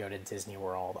out how to go to Disney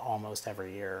World almost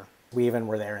every year. We even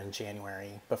were there in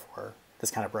January before this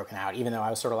kind of broken out, even though I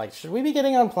was sort of like, should we be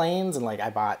getting on planes? And I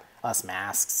bought us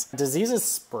masks. Diseases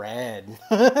spread,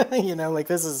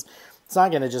 it's not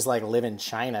going to just live in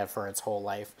China for its whole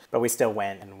life. But we still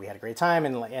went and we had a great time,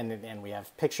 and we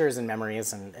have pictures and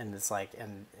memories, and it's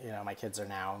my kids are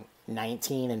now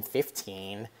 19 and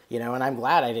 15, and I'm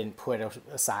glad I didn't put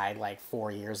aside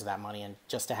 4 years of that money and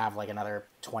just to have another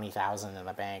 $20,000 in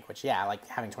the bank, which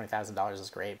having $20,000 is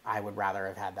great. I would rather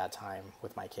have had that time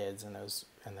with my kids and those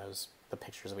the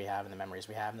pictures we have and the memories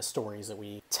we have and the stories that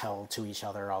we tell to each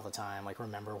other all the time,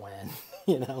 remember when,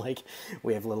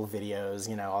 we have little videos,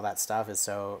 all that stuff is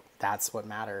so that's what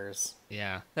matters.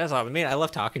 Yeah, that's all. I mean, I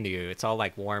love talking to you. It's all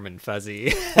warm and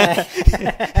fuzzy.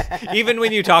 Even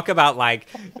when you talk about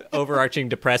overarching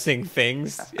depressing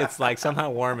things, it's somehow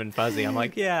warm and fuzzy.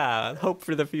 I'm yeah, hope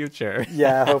for the future.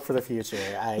 Yeah, hope for the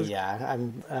future. I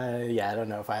don't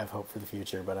know if I have hope for the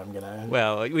future, but I'm gonna.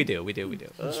 Well, we do.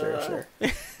 Sure.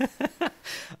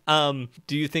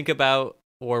 Do you think about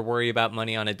or worry about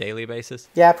money on a daily basis?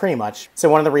 Yeah, pretty much. So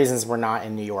one of the reasons we're not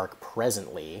in New York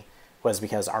presently was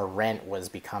because our rent was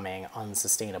becoming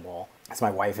unsustainable. So my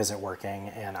wife isn't working,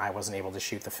 and I wasn't able to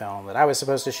shoot the film that I was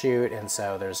supposed to shoot, and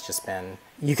so there's just been,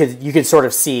 you could sort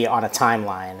of see on a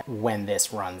timeline when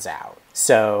this runs out.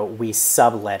 So we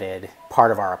subletted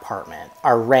part of our apartment.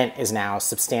 Our rent is now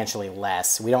substantially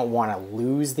less. We don't want to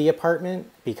lose the apartment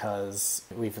because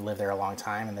we've lived there a long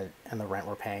time, and the rent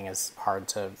we're paying is hard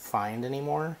to find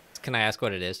anymore. Can I ask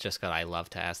what it is, just because I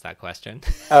love to ask that question?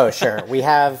 Oh, sure. We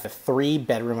have a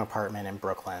 3-bedroom apartment in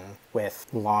Brooklyn with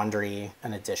laundry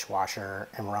and a dishwasher,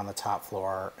 and we're on the top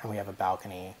floor, and we have a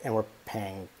balcony, and we're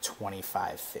paying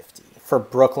 $25.50. For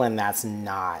Brooklyn, that's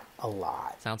not a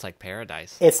lot. Sounds like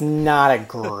paradise. It's not a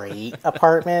great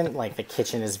apartment. The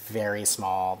kitchen is very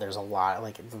small. There's a lot,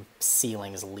 the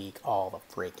ceilings leak all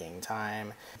the freaking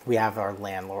time. We have our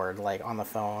landlord, on the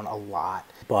phone a lot,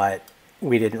 but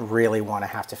we didn't really want to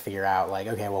have to figure out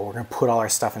okay, well, we're going to put all our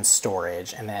stuff in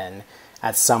storage, and then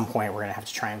at some point we're going to have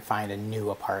to try and find a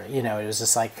new apartment. It was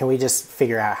just can we just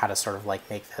figure out how to sort of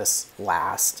make this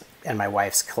last? And my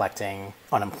wife's collecting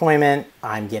unemployment.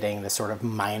 I'm getting the sort of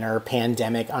minor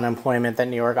pandemic unemployment that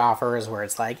New York offers, where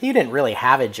it's you didn't really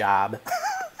have a job.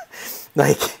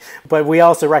 But we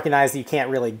also recognize that you can't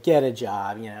really get a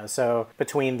job, so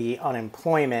between the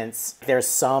unemployments, there's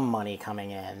some money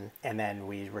coming in, and then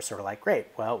we were sort of great,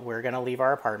 well, we're going to leave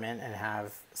our apartment and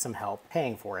have some help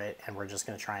paying for it, and we're just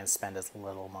going to try and spend as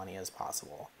little money as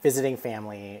possible. Visiting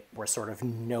family, we're sort of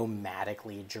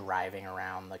nomadically driving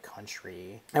around the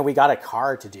country, and we got a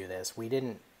car to do this. We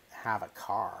didn't have a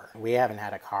car. We haven't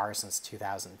had a car since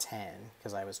 2010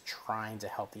 because I was trying to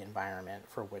help the environment,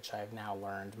 for which I've now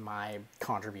learned my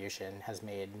contribution has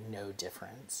made no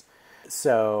difference.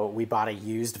 So we bought a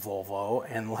used Volvo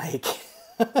and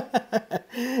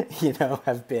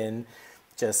have been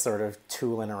just sort of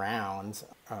tooling around,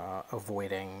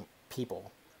 avoiding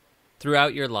people.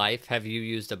 Throughout your life, have you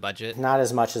used a budget? Not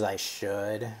as much as I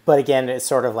should. But again, it's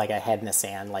sort of a head in the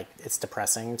sand. It's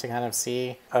depressing to kind of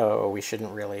see, oh, we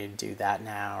shouldn't really do that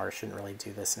now, or shouldn't really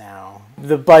do this now.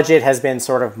 The budget has been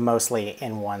sort of mostly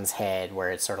in one's head,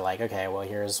 where it's sort of okay, well,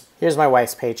 here's my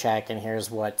wife's paycheck, and here's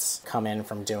what's come in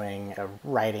from doing a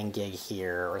writing gig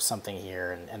here or something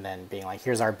here, and then being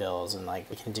here's our bills, and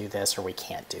we can do this or we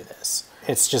can't do this.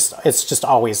 It's just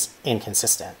always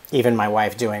inconsistent. Even my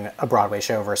wife doing a Broadway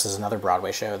show versus another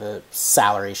Broadway show, the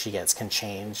salary she gets can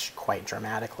change quite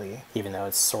dramatically, even though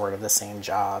it's sort of the same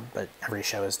job, but every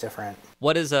show is different.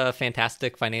 What is a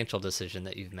fantastic financial decision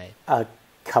that you've made?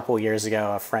 couple years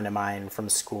ago, a friend of mine from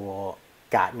school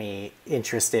got me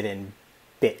interested in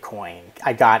Bitcoin.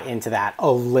 I got into that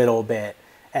a little bit,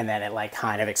 and then it like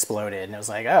kind of exploded, and it was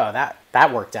like, oh,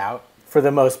 that worked out. For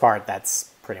the most part,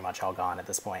 that's pretty much all gone at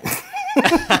this point.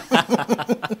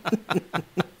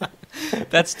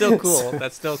 That's still cool.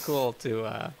 That's still cool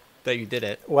to that you did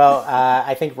it. Well,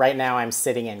 I think right now I'm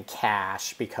sitting in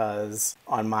cash because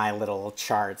on my little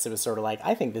charts, it was sort of like,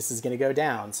 I think this is going to go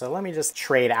down, so let me just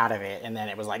trade out of it. And then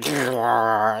it was like,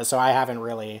 so I haven't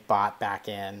really bought back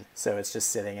in. So it's just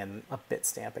sitting in a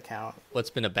Bitstamp account.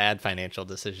 What's been a bad financial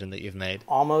decision that you've made?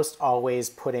 Almost always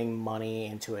putting money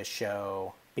into a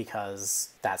show because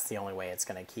that's the only way it's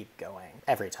going to keep going.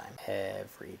 Every time.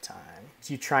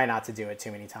 You try not to do it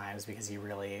too many times because you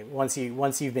really, once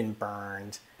you've been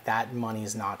burned, that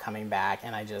money's not coming back.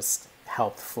 And I just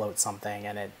helped float something,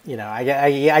 and it, I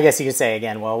guess you could say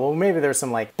again, well, maybe there's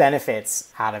some like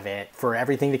benefits out of it for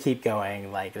everything to keep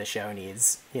going. Like the show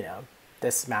needs,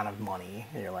 this amount of money,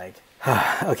 and you're like,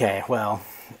 okay, well,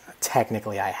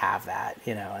 technically I have that,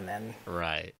 and then.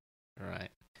 Right.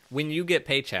 When you get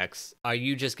paychecks, are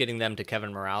you just getting them to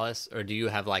Kevin Morales, or do you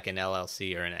have like an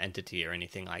LLC or an entity or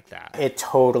anything like that? It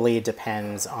totally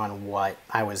depends on what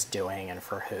I was doing and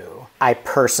for who. I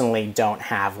personally don't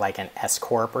have like an S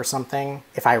Corp or something.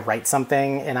 If I write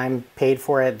something and I'm paid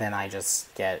for it, then I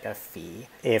just get a fee.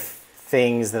 If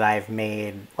things that I've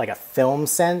made like a film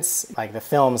sense, like the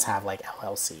films have like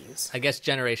LLCs. I guess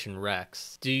Generation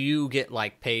Rex, do you get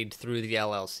like paid through the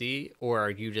LLC, or are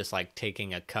you just like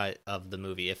taking a cut of the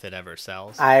movie if it ever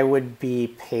sells? I would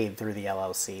be paid through the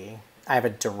LLC. I have a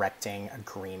directing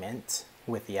agreement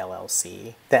with the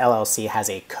LLC. The LLC has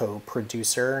a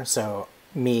co-producer, so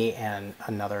me and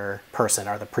another person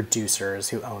are the producers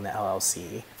who own the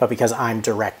LLC. But because I'm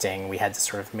directing, we had to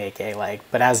sort of make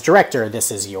but as director,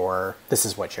 this is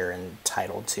what you're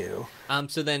entitled to.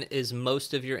 So then is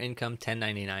most of your income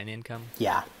 1099 income?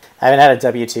 Yeah. I haven't had a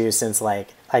W-2 since I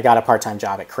got a part-time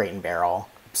job at Crate and Barrel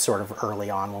sort of early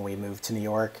on when we moved to New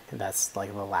York. That's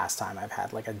like the last time I've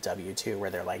had like a W-2 where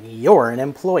they're like, you're an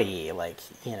employee.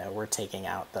 We're taking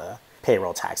out the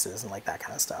payroll taxes and like that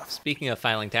kind of stuff. Speaking of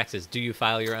filing taxes, do you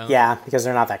file your own? Yeah, because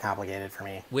they're not that complicated for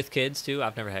me. With kids too?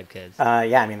 I've never had kids.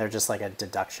 Yeah, I mean, they're just like a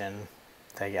deduction.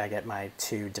 I get my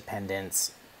 2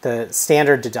 dependents. The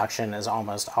standard deduction is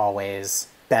almost always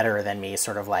better than me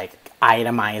sort of like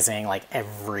itemizing like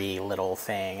every little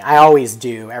thing. I always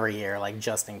do every year, like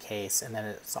just in case. And then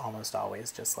it's almost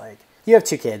always just like, you have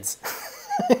 2 kids.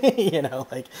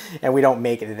 And we don't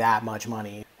make that much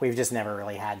money. We've just never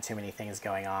really had too many things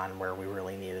going on where we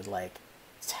really needed like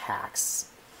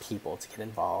tax people to get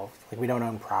involved. Like we don't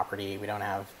own property. We don't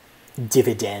have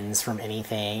dividends from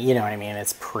anything. You know what I mean?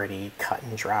 It's pretty cut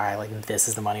and dry. Like this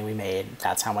is the money we made.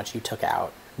 That's how much you took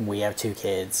out. We have 2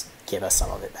 kids. Give us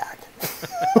some of it back.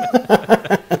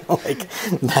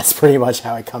 That's pretty much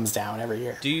how it comes down every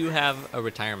year. Do you have a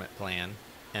retirement plan?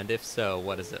 And if so,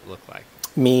 what does it look like?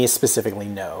 Me specifically,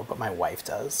 no, but my wife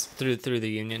does. Through the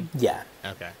union? Yeah.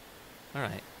 Okay. All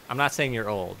right. I'm not saying you're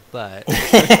old, but...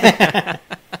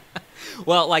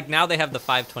 Well, like now they have the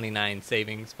 529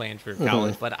 savings plan for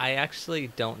college, but I actually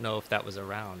don't know if that was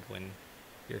around when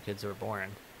your kids were born.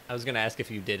 I was going to ask if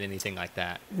you did anything like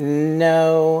that.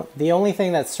 No. The only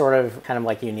thing that's sort of kind of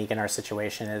like unique in our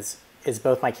situation is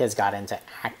both my kids got into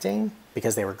acting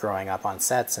because they were growing up on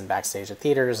sets and backstage at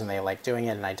theaters and they liked doing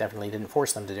it, and I definitely didn't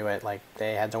force them to do it. Like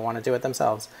they had to want to do it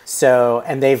themselves. So,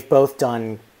 and they've both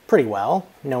done pretty well.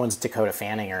 No one's Dakota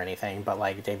Fanning or anything, but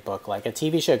like they book like a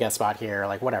TV show guest spot here,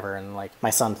 like whatever. And like my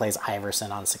son plays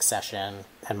Iverson on Succession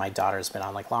and my daughter's been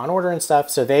on like Law and Order and stuff.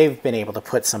 So they've been able to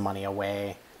put some money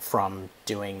away from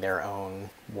doing their own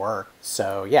work.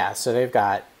 So yeah, so they've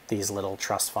got these little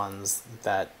trust funds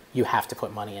that you have to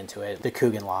put money into it. The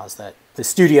Coogan laws that the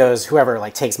studios, whoever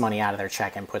like takes money out of their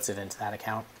check and puts it into that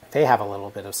account, they have a little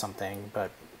bit of something,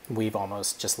 but we've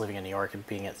almost just living in New York and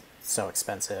being so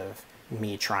expensive,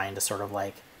 me trying to sort of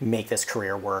like make this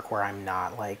career work where I'm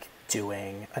not like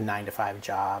doing a 9-to-5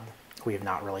 job. We've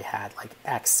not really had like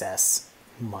excess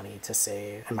money to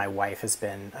save. And my wife has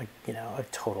been a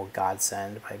total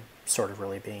godsend by sort of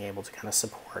really being able to kind of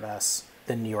support us.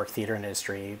 The New York theater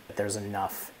industry, there's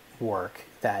enough work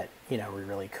that, we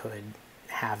really could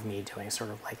have me doing sort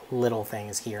of like little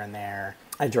things here and there.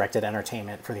 I directed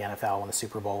entertainment for the NFL when the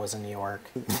Super Bowl was in New York.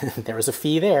 There was a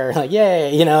fee there, like,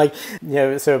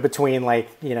 yay, so between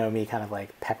like, me kind of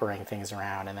like peppering things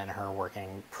around and then her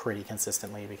working pretty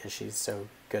consistently because she's so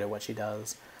good at what she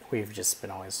does, we've just been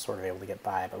always sort of able to get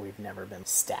by, but we've never been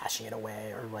stashing it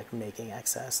away or like making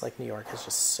excess. Like New York is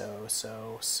just so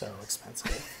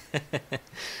expensive.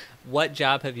 What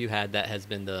job have you had that has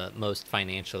been the most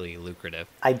financially lucrative?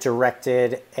 I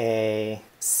directed a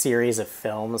series of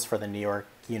films for the New York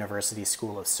University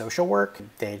School of Social Work.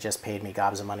 They just paid me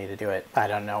gobs of money to do it. I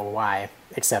don't know why,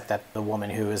 except that the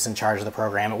woman who was in charge of the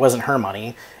program, it wasn't her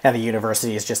money, and the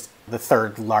university is just the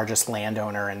third largest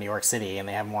landowner in New York City, and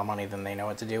they have more money than they know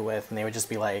what to do with, and they would just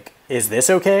be like, is this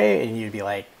okay? And you'd be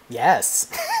like, yes,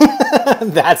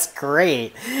 that's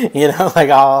great. Like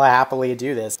I'll happily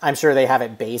do this. I'm sure they have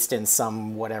it based in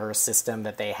some whatever system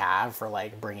that they have for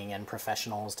like bringing in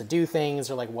professionals to do things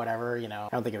or like whatever, I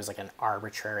don't think it was like an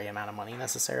arbitrary amount of money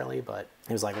necessarily, but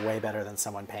it was like way better than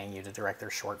someone paying you to direct their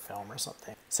short film or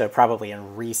something. So probably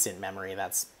in recent memory,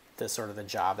 that's the sort of the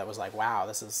job that was like, wow,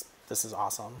 this is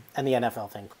awesome. And the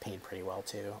NFL thing paid pretty well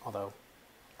too, although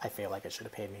I feel like it should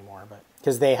have paid me more, but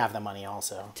because they have the money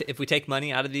also. If we take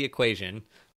money out of the equation,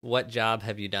 what job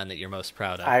have you done that you're most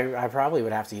proud of? I probably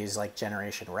would have to use like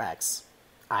Generation Rex.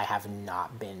 I have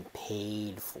not been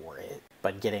paid for it,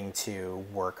 but getting to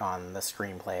work on the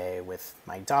screenplay with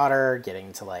my daughter,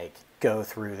 getting to like go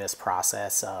through this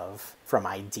process of from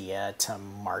idea to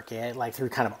market, like through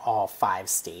kind of all 5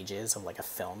 stages of like a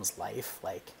film's life,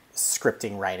 like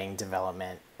scripting, writing,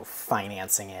 development,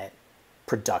 financing it,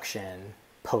 production,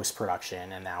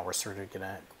 post-production, and now we're sort of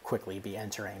gonna quickly be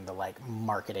entering the like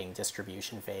marketing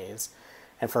distribution phase.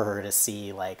 And for her to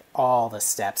see like all the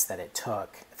steps that it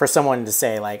took for someone to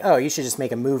say like, oh, you should just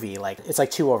make a movie, like it's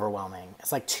like too overwhelming,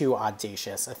 it's like too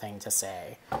audacious a thing to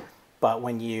say. But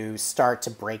when you start to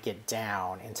break it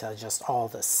down into just all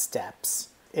the steps,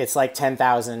 it's like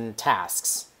 10,000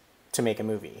 tasks to make a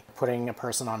movie. Putting a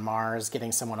person on Mars,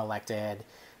 getting someone elected,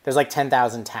 there's like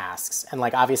 10,000 tasks, and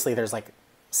like obviously there's like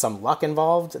some luck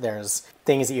involved. There's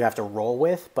things that you have to roll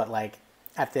with, but like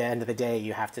at the end of the day,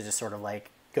 you have to just sort of like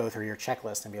go through your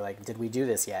checklist and be like, did we do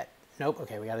this yet? Nope.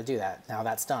 Okay, we got to do that. Now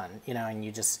that's done. And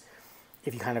you just,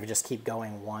 if you kind of just keep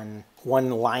going one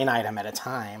line item at a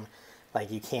time, like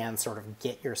you can sort of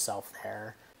get yourself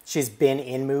there. She's been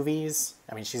in movies.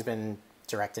 I mean, she's been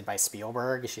directed by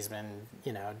Spielberg. She's been,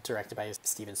 directed by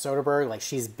Steven Soderbergh. Like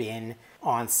she's been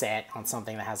on set on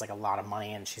something that has like a lot of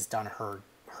money, and she's done her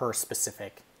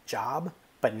specific job.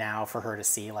 But now for her to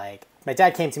see like, my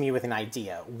dad came to me with an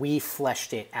idea, we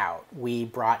fleshed it out, we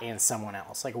brought in someone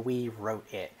else, like we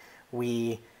wrote it,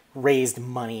 we raised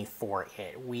money for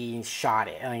it, we shot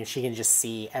it. I mean, she can just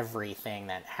see everything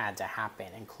that had to happen,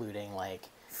 including like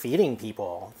feeding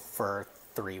people for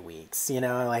 3 weeks,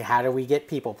 like how do we get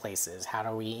people places, how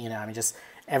do we, I mean, just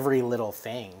every little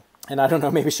thing. And I don't know,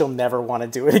 maybe she'll never want to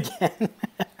do it again.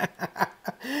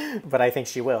 But I think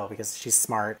she will, because she's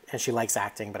smart and she likes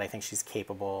acting, but I think she's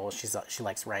capable. She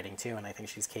likes writing too, and I think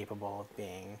she's capable of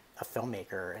being a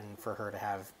filmmaker. And for her to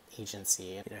have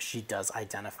agency, she does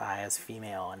identify as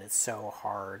female, and it's so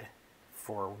hard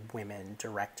for women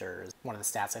directors. One of the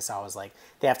stats I saw was like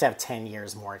they have to have 10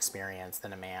 years more experience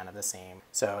than a man of the same.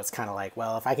 So it's kind of like,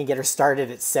 well, if I can get her started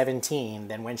at 17,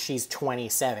 then when she's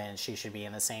 27, she should be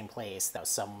in the same place that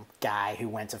some guy who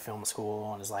went to film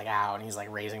school and is like out and he's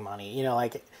like raising money.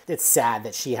 Like it's sad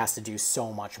that she has to do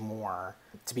so much more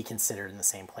to be considered in the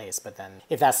same place. But then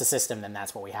if that's the system, then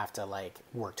that's what we have to like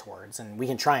work towards. And we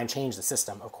can try and change the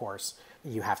system, of course.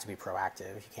 You have to be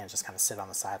proactive. You can't just kind of sit on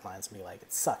the sidelines and be like,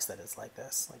 it sucks that it's like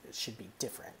this. Like, it should be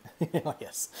different.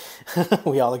 Yes,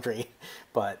 we all agree.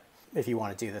 But if you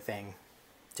want to do the thing,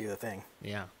 do the thing.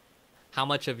 Yeah. How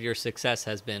much of your success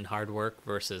has been hard work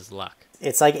versus luck?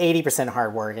 It's like 80%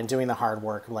 hard work, and doing the hard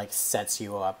work like sets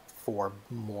you up for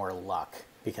more luck,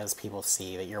 because people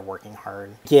see that you're working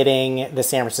hard. Getting the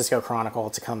San Francisco Chronicle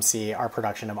to come see our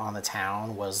production of On the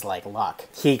Town was like luck.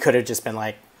 He could have just been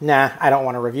like, nah, I don't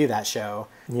want to review that show.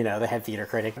 The head theater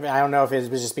critic. I don't know if it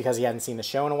was just because he hadn't seen the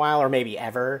show in a while, or maybe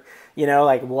ever,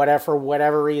 like for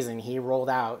whatever reason, he rolled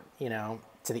out,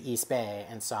 to the East Bay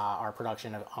and saw our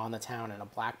production of On the Town in a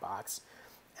black box,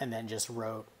 and then just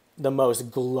wrote the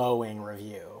most glowing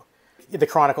review. The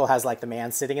Chronicle has like the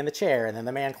man sitting in the chair, and then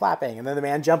the man clapping, and then the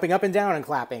man jumping up and down and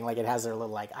clapping. Like it has their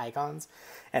little like icons,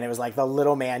 and it was like the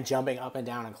little man jumping up and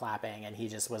down and clapping, and he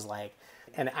just was like,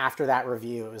 and after that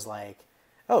review, it was like,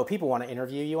 oh, people want to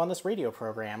interview you on this radio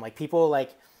program. Like people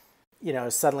like,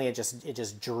 suddenly it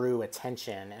just drew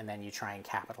attention, and then you try and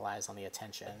capitalize on the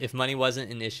attention. If money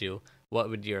wasn't an issue, what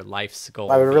would your life's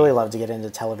goal I would be? really love to get into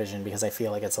television, because I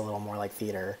feel like it's a little more like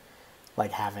theater,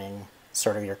 like having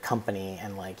sort of your company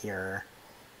and like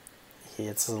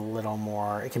it's a little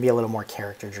more, it can be a little more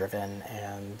character driven,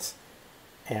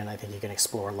 and I think you can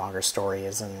explore longer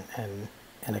stories and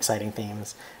exciting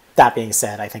themes. That being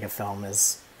said, I think a film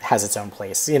has its own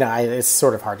place. It's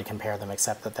sort of hard to compare them,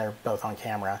 except that they're both on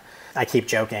camera. I keep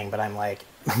joking, but I'm like,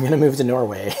 I'm going to move to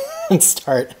Norway and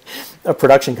start a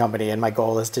production company, and my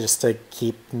goal is to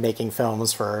keep making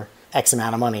films for X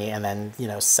amount of money, and then,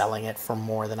 selling it for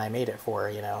more than I made it for,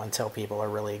 until people are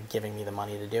really giving me the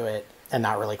money to do it and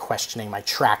not really questioning my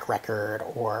track record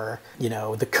or,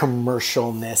 the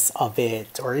commercialness of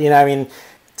it, or,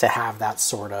 to have that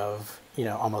sort of,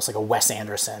 almost like a Wes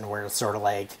Anderson, where it's sort of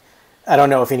like, I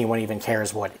don't know if anyone even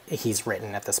cares what he's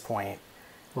written at this point.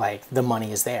 Like, the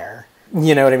money is there.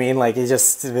 You know what I mean? Like, it's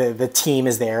just, the team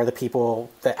is there,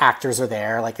 the actors are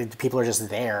there, like, the people are just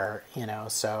there,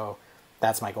 so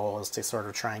that's my goal, is to sort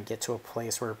of try and get to a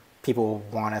place where people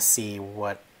want to see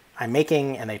what I'm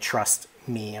making and they trust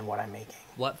me and what I'm making.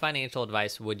 What financial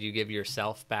advice would you give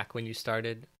yourself back when you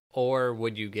started, or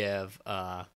would you give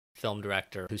a film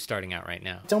director who's starting out right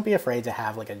now? Don't be afraid to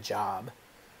have, like, a job.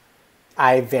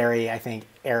 I think,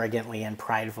 arrogantly and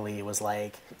pridefully was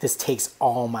like, this takes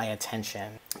all my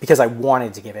attention, because I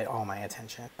wanted to give it all my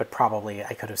attention. But probably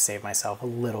I could have saved myself a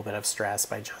little bit of stress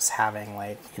by just having,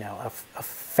 like, a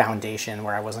foundation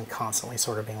where I wasn't constantly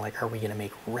sort of being like, are we going to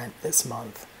make rent this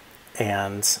month?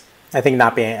 And I think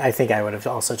I would have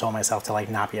also told myself to, like,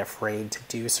 not be afraid to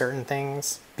do certain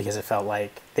things, because it felt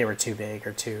like they were too big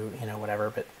or too, whatever.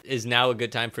 But is now a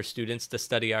good time for students to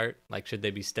study art? Like, should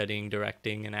they be studying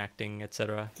directing and acting,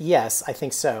 etc.? Yes, I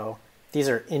think so. These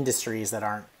are industries that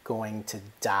aren't going to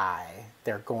die.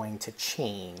 They're going to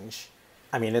change.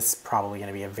 I mean, it's probably going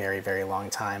to be a very, very long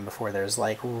time before there's,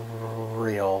 like,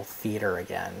 real theater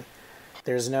again.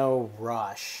 There's no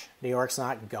rush. New York's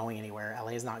not going anywhere.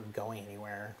 LA's not going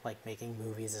anywhere. Like, making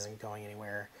movies isn't going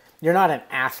anywhere. You're not an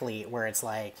athlete where it's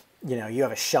like, you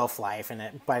have a shelf life,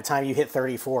 and by the time you hit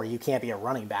 34, you can't be a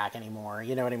running back anymore.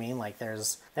 You know what I mean? Like,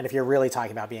 and if you're really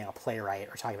talking about being a playwright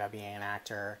or talking about being an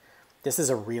actor, this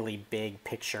is a really big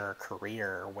picture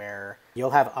career where you'll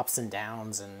have ups and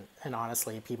downs, and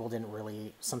honestly,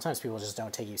 sometimes people just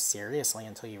don't take you seriously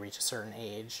until you reach a certain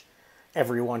age.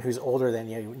 Everyone who's older than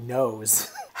you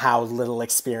knows how little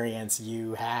experience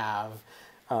you have.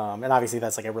 And obviously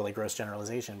that's like a really gross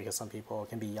generalization, because some people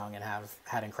can be young and have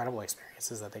had incredible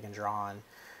experiences that they can draw on.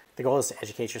 The goal is to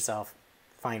educate yourself,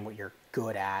 find what you're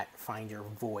good at, find your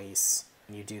voice.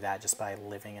 And you do that just by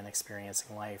living and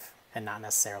experiencing life, and not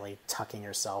necessarily tucking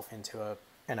yourself into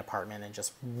an apartment and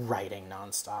just writing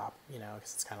nonstop,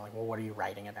 because it's kind of like, well, what are you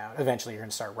writing about? Eventually you're going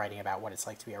to start writing about what it's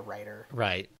like to be a writer.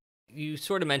 Right. You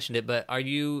sort of mentioned it, but are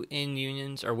you in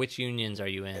unions, or which unions are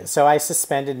you in? So I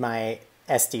suspended my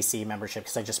SDC membership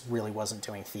because I just really wasn't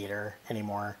doing theater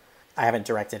anymore. I haven't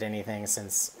directed anything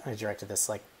since I directed this,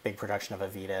 like, big production of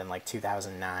Evita in, like,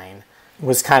 2009.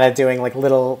 Was kind of doing, like,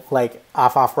 little, like,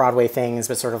 off Broadway things,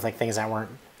 but sort of like things that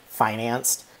weren't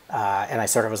financed. And I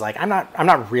sort of was like, I'm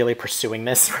not really pursuing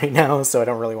this right now, so I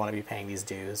don't really want to be paying these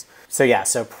dues. So yeah,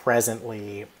 so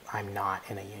presently I'm not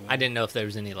in a union. I didn't know if there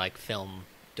was any, like, film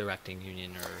directing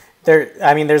union or...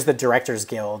 There's the Directors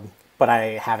Guild, but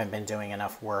I haven't been doing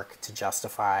enough work to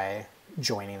justify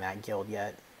joining that guild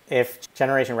yet. If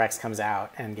Generation Rex comes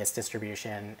out and gets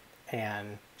distribution,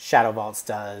 and Shadow Vaults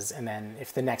does, and then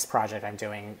if the next project I'm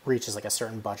doing reaches, like, a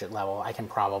certain budget level, I can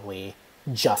probably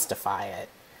justify it,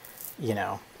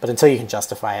 But until you can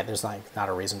justify it, there's, like, not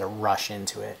a reason to rush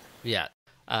into it. Yeah.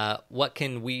 What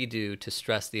can we do to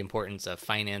stress the importance of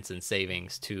finance and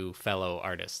savings to fellow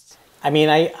artists? I mean,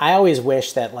 I always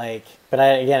wish that, like, but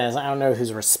I don't know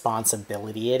whose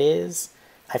responsibility it is.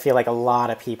 I feel like a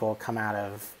lot of people come out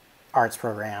of arts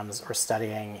programs or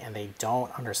studying, and they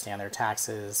don't understand their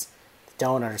taxes, they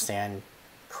don't understand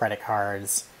credit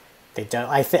cards, they don't.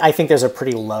 I think there's a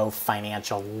pretty low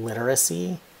financial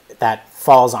literacy that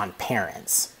falls on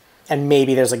parents. And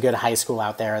maybe there's a good high school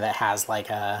out there that has, like,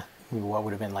 what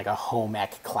would have been like a home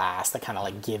ec class that kind of,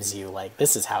 like, gives you, like,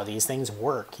 this is how these things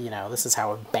work, this is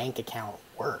how a bank account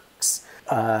works.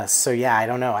 So yeah, I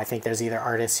don't know. I think there's either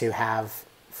artists who have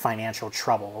financial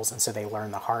troubles and so they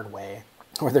learn the hard way,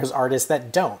 or there's artists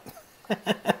that don't.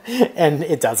 And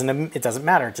it doesn't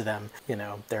matter to them.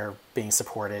 They're being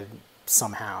supported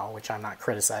somehow, which I'm not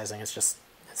criticizing.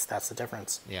 That's the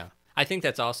difference. Yeah. I think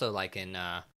that's also, like, in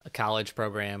a college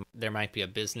program, there might be a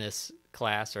business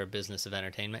class or a business of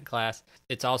entertainment class.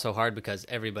 It's also hard because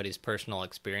everybody's personal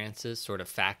experiences sort of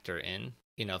factor in.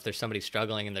 If there's somebody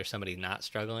struggling and there's somebody not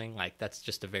struggling, like, that's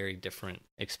just a very different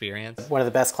experience. One of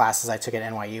the best classes I took at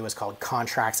NYU was called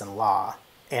Contracts and Law,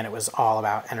 and it was all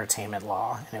about entertainment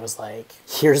law. And it was like,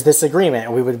 here's this agreement,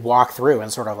 and we would walk through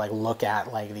and sort of, like, look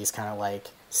at, like, these kind of, like,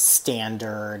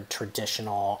 standard,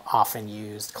 traditional, often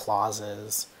used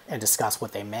clauses. and discuss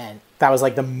what they meant. That was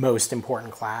like the most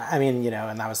important class. I mean,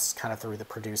 and that was kind of through the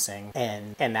producing,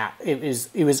 and that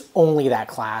it was only that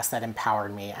class that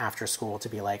empowered me after school to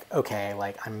be like, okay,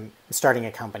 like I'm starting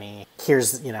a company.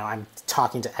 Here's, I'm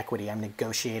talking to equity. I'm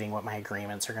negotiating what my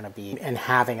agreements are going to be, and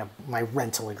having my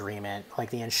rental agreement, like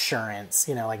the insurance,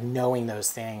 like knowing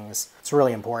those things. It's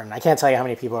really important. I can't tell you how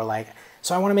many people are like,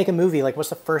 so I want to make a movie. Like, what's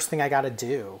the first thing I got to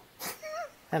do?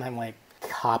 And I'm like,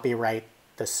 copyright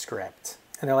the script.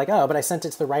 And they're like, oh, but I sent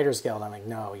it to the Writers Guild. I'm like,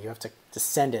 no, you have to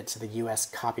send it to the U.S.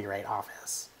 Copyright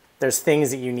Office. There's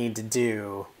things that you need to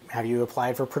do. Have you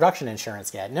applied for production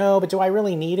insurance yet? No, but do I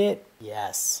really need it?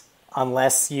 Yes.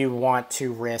 Unless you want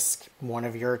to risk one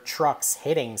of your trucks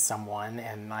hitting someone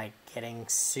and like getting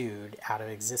sued out of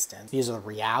existence. These are the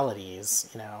realities,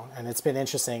 and it's been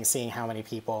interesting seeing how many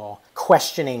people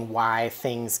questioning why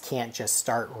things can't just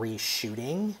start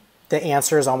reshooting. The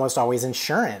answer is almost always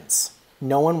insurance.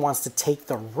 No one wants to take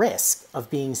the risk of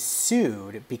being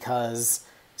sued because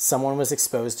someone was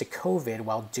exposed to COVID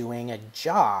while doing a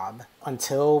job.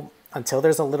 Until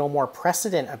there's a little more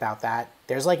precedent about that,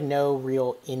 there's like no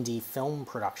real indie film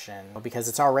production, because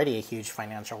it's already a huge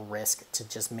financial risk to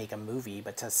just make a movie,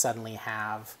 but to suddenly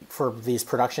have, for these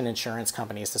production insurance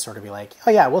companies to sort of be like,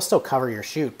 oh yeah, we'll still cover your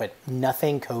shoot, but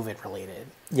nothing COVID related,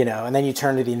 and then you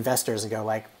turn to the investors and go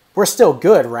like, we're still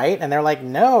good, right? And they're like,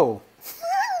 no.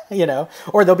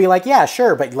 Or they'll be like, yeah,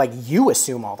 sure, but like you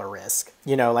assume all the risk,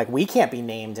 like we can't be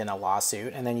named in a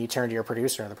lawsuit. And then you turn to your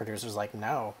producer and the producer's like,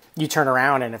 no. You turn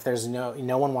around, and if there's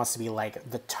no one wants to be like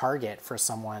the target for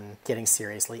someone getting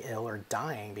seriously ill or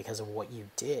dying because of what you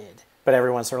did. But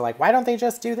everyone's sort of like, why don't they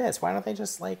just do this? Why don't they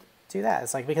just like do that?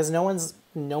 It's like, because no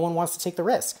one wants to take the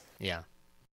risk. Yeah.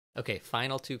 Okay,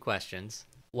 final two questions.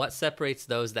 What separates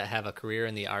those that have a career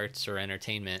in the arts or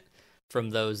entertainment from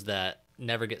those that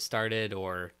never get started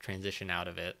or transition out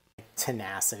of it?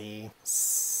 Tenacity,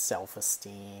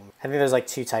 self-esteem. I think there's like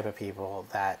two type of people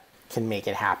that can make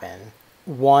it happen.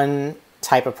 One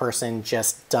type of person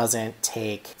just doesn't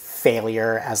take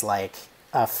failure as like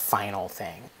a final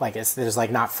thing. Like there's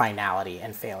like not finality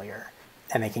in failure,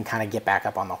 and they can kind of get back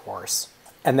up on the horse.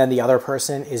 And then the other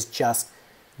person is just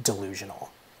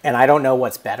delusional. And I don't know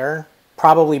what's better.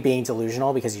 Probably being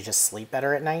delusional, because you just sleep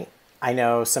better at night. I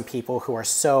know some people who are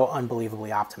so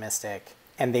unbelievably optimistic,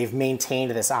 and they've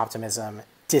maintained this optimism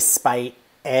despite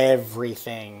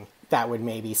everything that would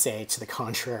maybe say to the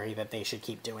contrary that they should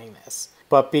keep doing this.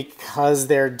 But because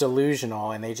they're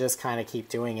delusional and they just kind of keep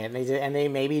doing it, and they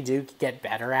maybe do get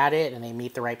better at it, and they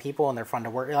meet the right people and they're fun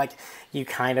to work with, like you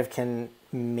kind of can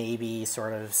maybe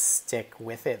sort of stick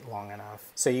with it long enough.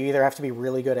 So you either have to be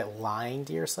really good at lying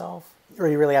to yourself, or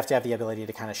you really have to have the ability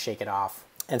to kind of shake it off.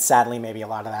 And sadly, maybe a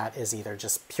lot of that is either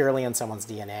just purely in someone's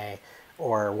DNA,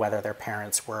 or whether their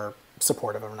parents were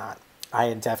supportive or not.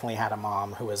 I definitely had a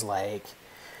mom who was like,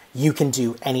 you can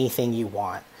do anything you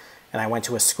want. And I went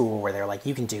to a school where they're like,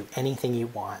 you can do anything you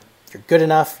want. You're good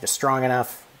enough, you're strong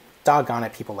enough, doggone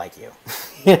it, people like you.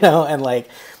 And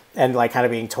kind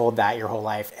of being told that your whole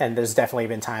life. And there's definitely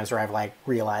been times where I've like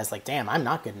realized like, damn, I'm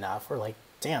not good enough, or like,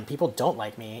 damn, people don't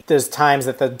like me. There's times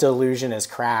that the delusion is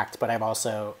cracked, but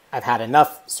I've had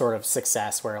enough sort of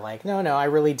success where like, no, I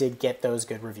really did get those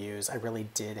good reviews. I really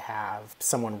did have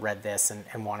someone read this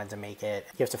and wanted to make it.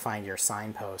 You have to find your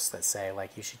signposts that say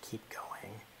like, you should keep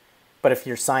going. But if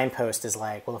your signpost is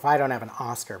like, well, if I don't have an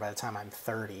Oscar by the time I'm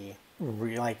 30,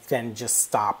 like then just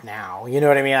stop now. You know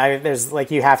what I mean? There's like,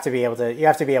 you have to be able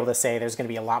to say there's going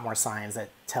to be a lot more signs that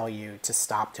tell you to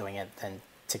stop doing it than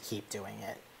to keep doing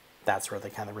it. That's where the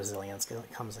kind of resilience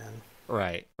comes in.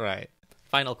 Right.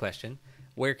 Final question.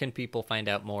 Where can people find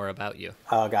out more about you?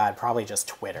 Oh, God, probably just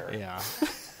Twitter. Yeah.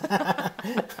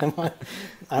 I'm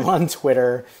on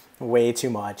Twitter way too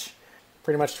much.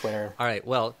 Pretty much Twitter. All right.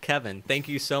 Well, Kevin, thank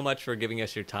you so much for giving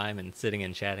us your time and sitting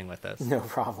and chatting with us. No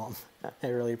problem. I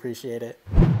really appreciate it.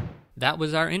 That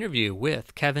was our interview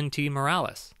with Kevin T.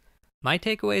 Morales. My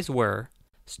takeaways were,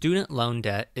 student loan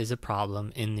debt is a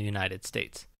problem in the United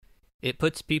States. It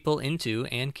puts people into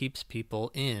and keeps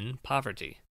people in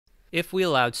poverty. If we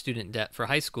allowed student debt for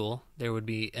high school, there would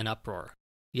be an uproar.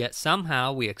 Yet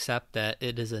somehow we accept that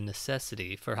it is a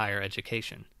necessity for higher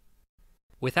education.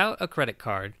 Without a credit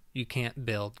card, you can't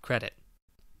build credit.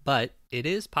 But it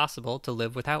is possible to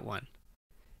live without one.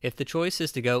 If the choice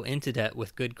is to go into debt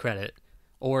with good credit,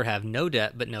 or have no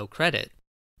debt but no credit,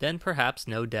 then perhaps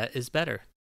no debt is better.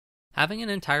 Having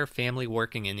an entire family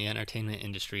working in the entertainment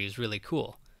industry is really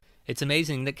cool. It's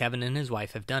amazing that Kevin and his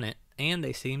wife have done it, and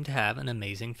they seem to have an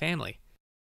amazing family.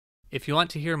 If you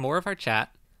want to hear more of our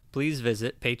chat, please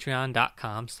visit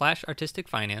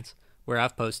patreon.com/artisticfinance, where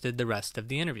I've posted the rest of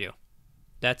the interview.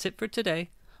 That's it for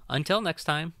today. Until next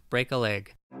time, break a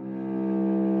leg.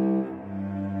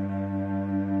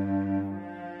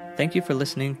 Thank you for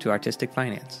listening to Artistic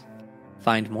Finance.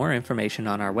 Find more information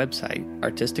on our website,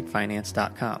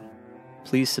 artisticfinance.com.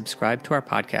 Please subscribe to our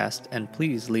podcast and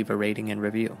please leave a rating and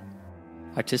review.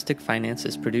 Artistic Finance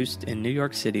is produced in New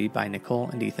York City by Nicole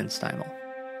and Ethan Steimel.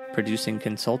 Producing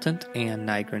consultant Ann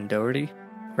Nygren Doherty.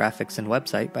 Graphics and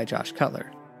website by Josh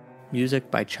Cutler. Music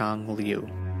by Chong Liu.